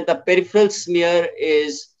is that the peripheral smear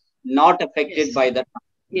is not affected by the.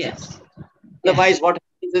 Yes. Otherwise, what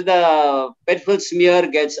happens is the peripheral smear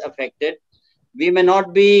gets affected. We may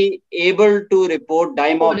not be able to report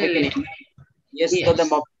dimorphic anemia. Yes, so the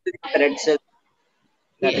morphic red cells.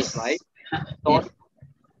 That is why. So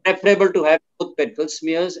preferable to have both peripheral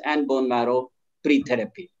smears and bone marrow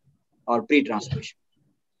pre-therapy or pre-transfusion.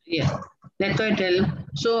 Yeah, that's what I tell.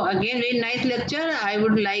 So again, very nice lecture. I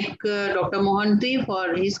would like Dr. Mohanty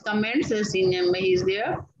for his comments. Senior member is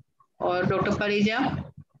there, or Dr. Parija.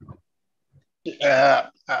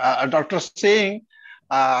 Dr. Singh,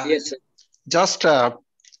 yes, sir. Just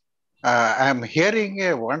I'm hearing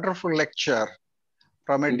a wonderful lecture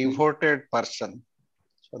from a devoted person.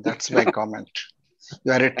 So that's my comment.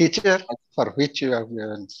 You are a teacher for which you have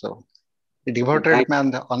given. So a devoted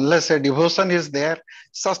man, unless a devotion is there,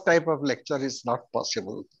 such type of lecture is not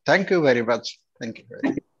possible. Thank you very much. Thank you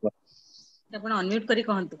very much.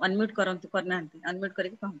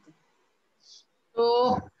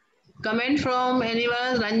 So, comment from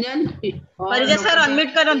anyone, Ranjan? Parija sir,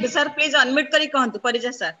 unmute karantu. Sir, please unmute kari kahantu.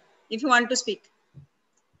 Parija sir, if you want to speak.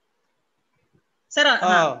 Sir,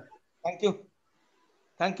 thank you.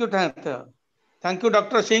 Thank you,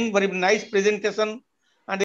 Dr. Singh. Very nice presentation